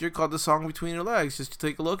last year called The Song Between Your Legs. Just to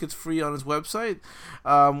take a look, it's free on his website.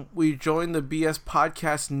 We joined the BS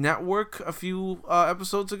Podcast Network a few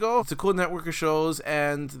episodes ago. It's a cool network of shows,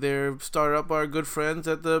 and they're started up by our good friends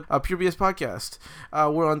at the Pure BS Podcast.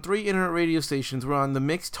 We're on 3 internet radio stations. We're on the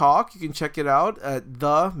Mix Talk. You can check it out at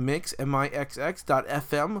the Mix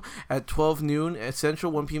MIXX.FM at 12 noon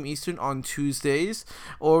Central, 1 p.m. Eastern on Tuesdays,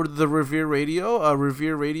 or the Revere Radio,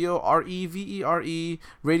 Revere Radio, REVERE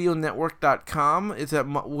RadioNetwork.com.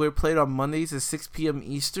 We're played on Mondays at 6 p.m.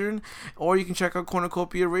 Eastern, or you can check out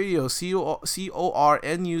Cornucopia Radio,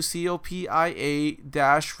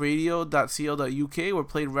 CORNUCOPIA-radio.co.uk. We're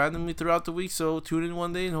played randomly throughout the week, so tune in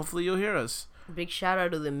one day and hopefully you'll hear us. Big shout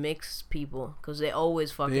out to the Mix people, because they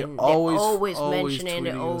always mention it,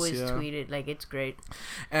 they always tweet it. Like, it's great.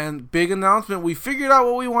 And big announcement, we figured out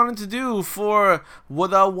what we wanted to do for the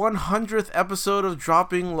 100th episode of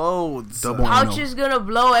Dropping Loads. Pouch is gonna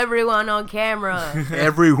blow everyone on camera.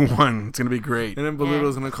 Everyone. It's going to be great. And then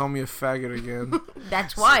Boluto's going to call me a faggot again.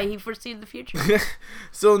 That's why he foresees the future.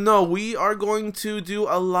 So, no, we are going to do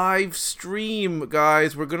a live stream,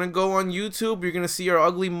 guys. We're going to go on YouTube. You're going to see our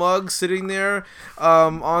ugly mugs sitting there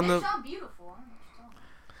on the... They sound beautiful.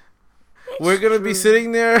 We're going to be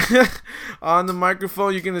sitting there on the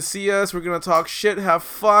microphone. You're going to see us. We're going to talk shit, have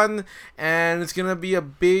fun, and it's going to be a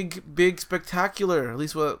big, big spectacular. At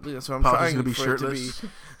least that's what I'm Pouch is trying gonna be for it to shirtless. be.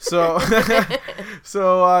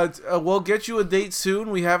 So, we'll get you a date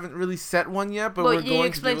soon. We haven't really set one yet, but we're But going you to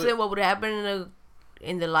explain do to it. them what would happen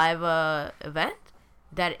in the live event?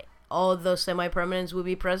 That all the semi-permanents will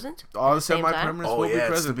be present? All the at same time? semi-permanents Oh, will yeah, be it's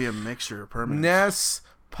going present. to be a mixture of permanents. Ness,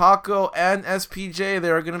 Paco, and SPJ, they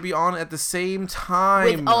are going to be on at the same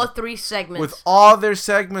time. With all 3 segments. With all their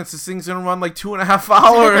segments. This thing's going to run like 2.5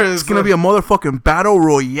 hours. It's going to be a motherfucking battle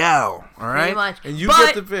royale. All Pretty right? much. And you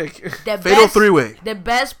But get the pick. the Fatal best, 3-way. The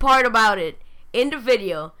best part about it, in the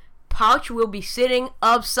video, Pouch will be sitting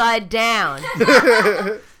upside down.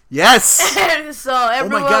 Yes. So Oh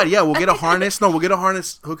everyone... my god, yeah, we'll get a harness. No, we'll get a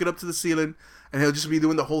harness, hook it up to the ceiling, and he'll just be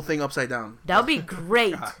doing the whole thing upside down. That'll be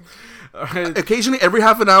great. All right. Occasionally, every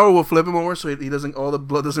half an hour, we'll flip him over so he doesn't, all the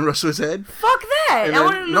blood doesn't rush to his head. Fuck that. that. And I then-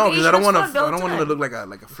 want to look no, Asian because I don't want want to. I don't want him to look like a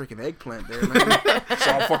freaking eggplant there, man. It's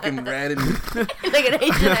all fucking red and like an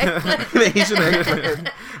Asian eggplant. an Asian eggplant.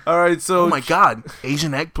 All right, so Oh my god,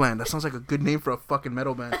 Asian eggplant. That sounds like a good name for a fucking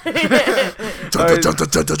metal band. Asian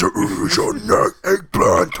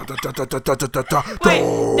eggplant. Wait,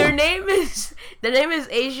 their name is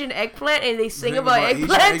Asian eggplant, and they sing Sing about about Asian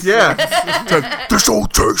eggplants. Yeah. They're so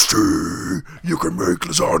tasty. You can make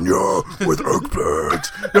lasagna with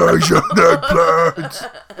eggplant. Asian eggplant.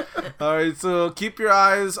 All right, so keep your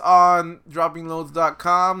eyes on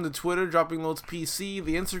droppingloads.com, the Twitter droppingloadspc,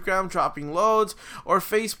 the Instagram droppingloads, or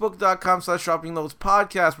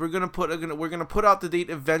facebook.com/droppingloadspodcast. We're gonna put out the date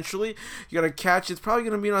eventually. You gotta catch. It's probably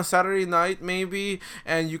gonna be on a Saturday night maybe,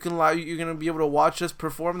 and you're gonna be able to watch us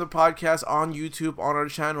perform the podcast on YouTube on our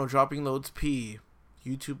channel Dropping Loads P.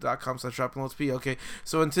 youtube.com/droppingloadsp. Okay,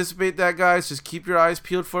 so anticipate that, guys. Just keep your eyes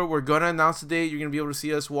peeled for it. We're gonna announce the date. You're gonna be able to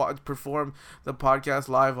see us perform the podcast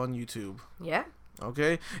live on YouTube. Yeah.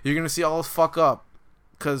 Okay, you're gonna see all us fuck up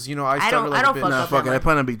because I I started don't like a fuck bitch. up. Nah, fuck it. I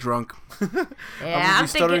plan to be drunk. Yeah, I'm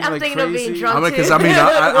stuttering thinking. I'm like thinking of being crazy. drunk too. Because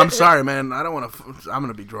I'm sorry, man. I don't want to. I'm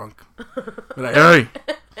gonna be drunk. But hey,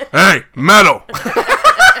 metal.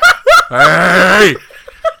 Hey,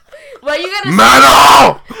 Why you gonna?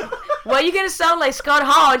 Metal. Why you gonna sound like Scott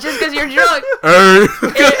Hall just because you're drunk? Hey.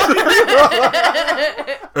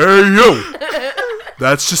 Hey, yo.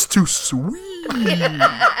 That's just too sweet.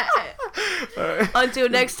 Until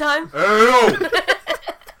next time. Hey, yo.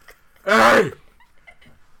 Hey.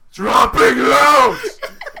 Dropping loads.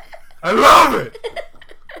 I love it.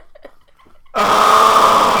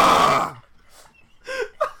 Ah.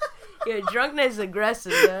 Your drunkenness is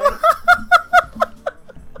aggressive, man.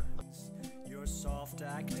 Your soft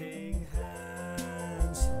acting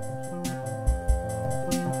hands.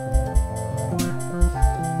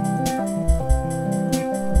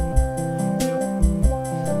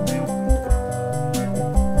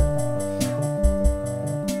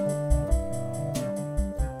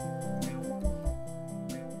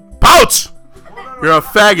 Pouch. you're a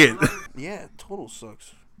faggot. Yeah, total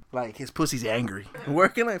sucks. Like his pussy's angry. Where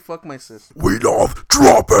can I fuck my sister? We love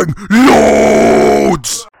dropping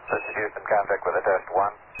loads. This is Houston, contact with a test.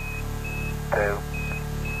 1, 2,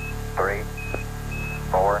 3,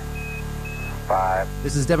 4, 5.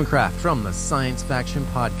 This is Devin Kraft from the Science Faction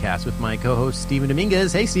Podcast with my co-host Steven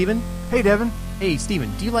Dominguez. Hey, Steven. Hey, Devin. Hey,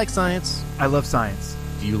 Steven, do you like science? I love science.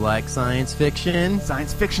 Do you like science fiction?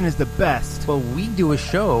 Science fiction is the best. Well, we do a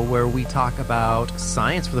show where we talk about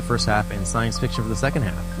science for the first half and science fiction for the second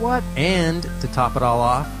half. What? And to top it all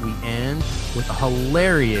off, we end with a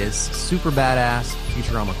hilarious, super badass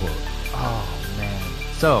Futurama quote. Oh, man.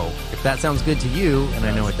 So, if that sounds good to you, and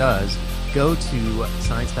I know it does, go to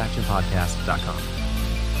sciencefactionpodcast.com.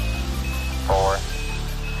 4,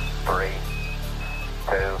 3,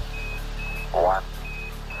 2, 1.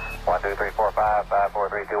 1, 2, 3, 4, 5, 5, 4,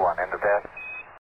 3, 2, 1. End of test.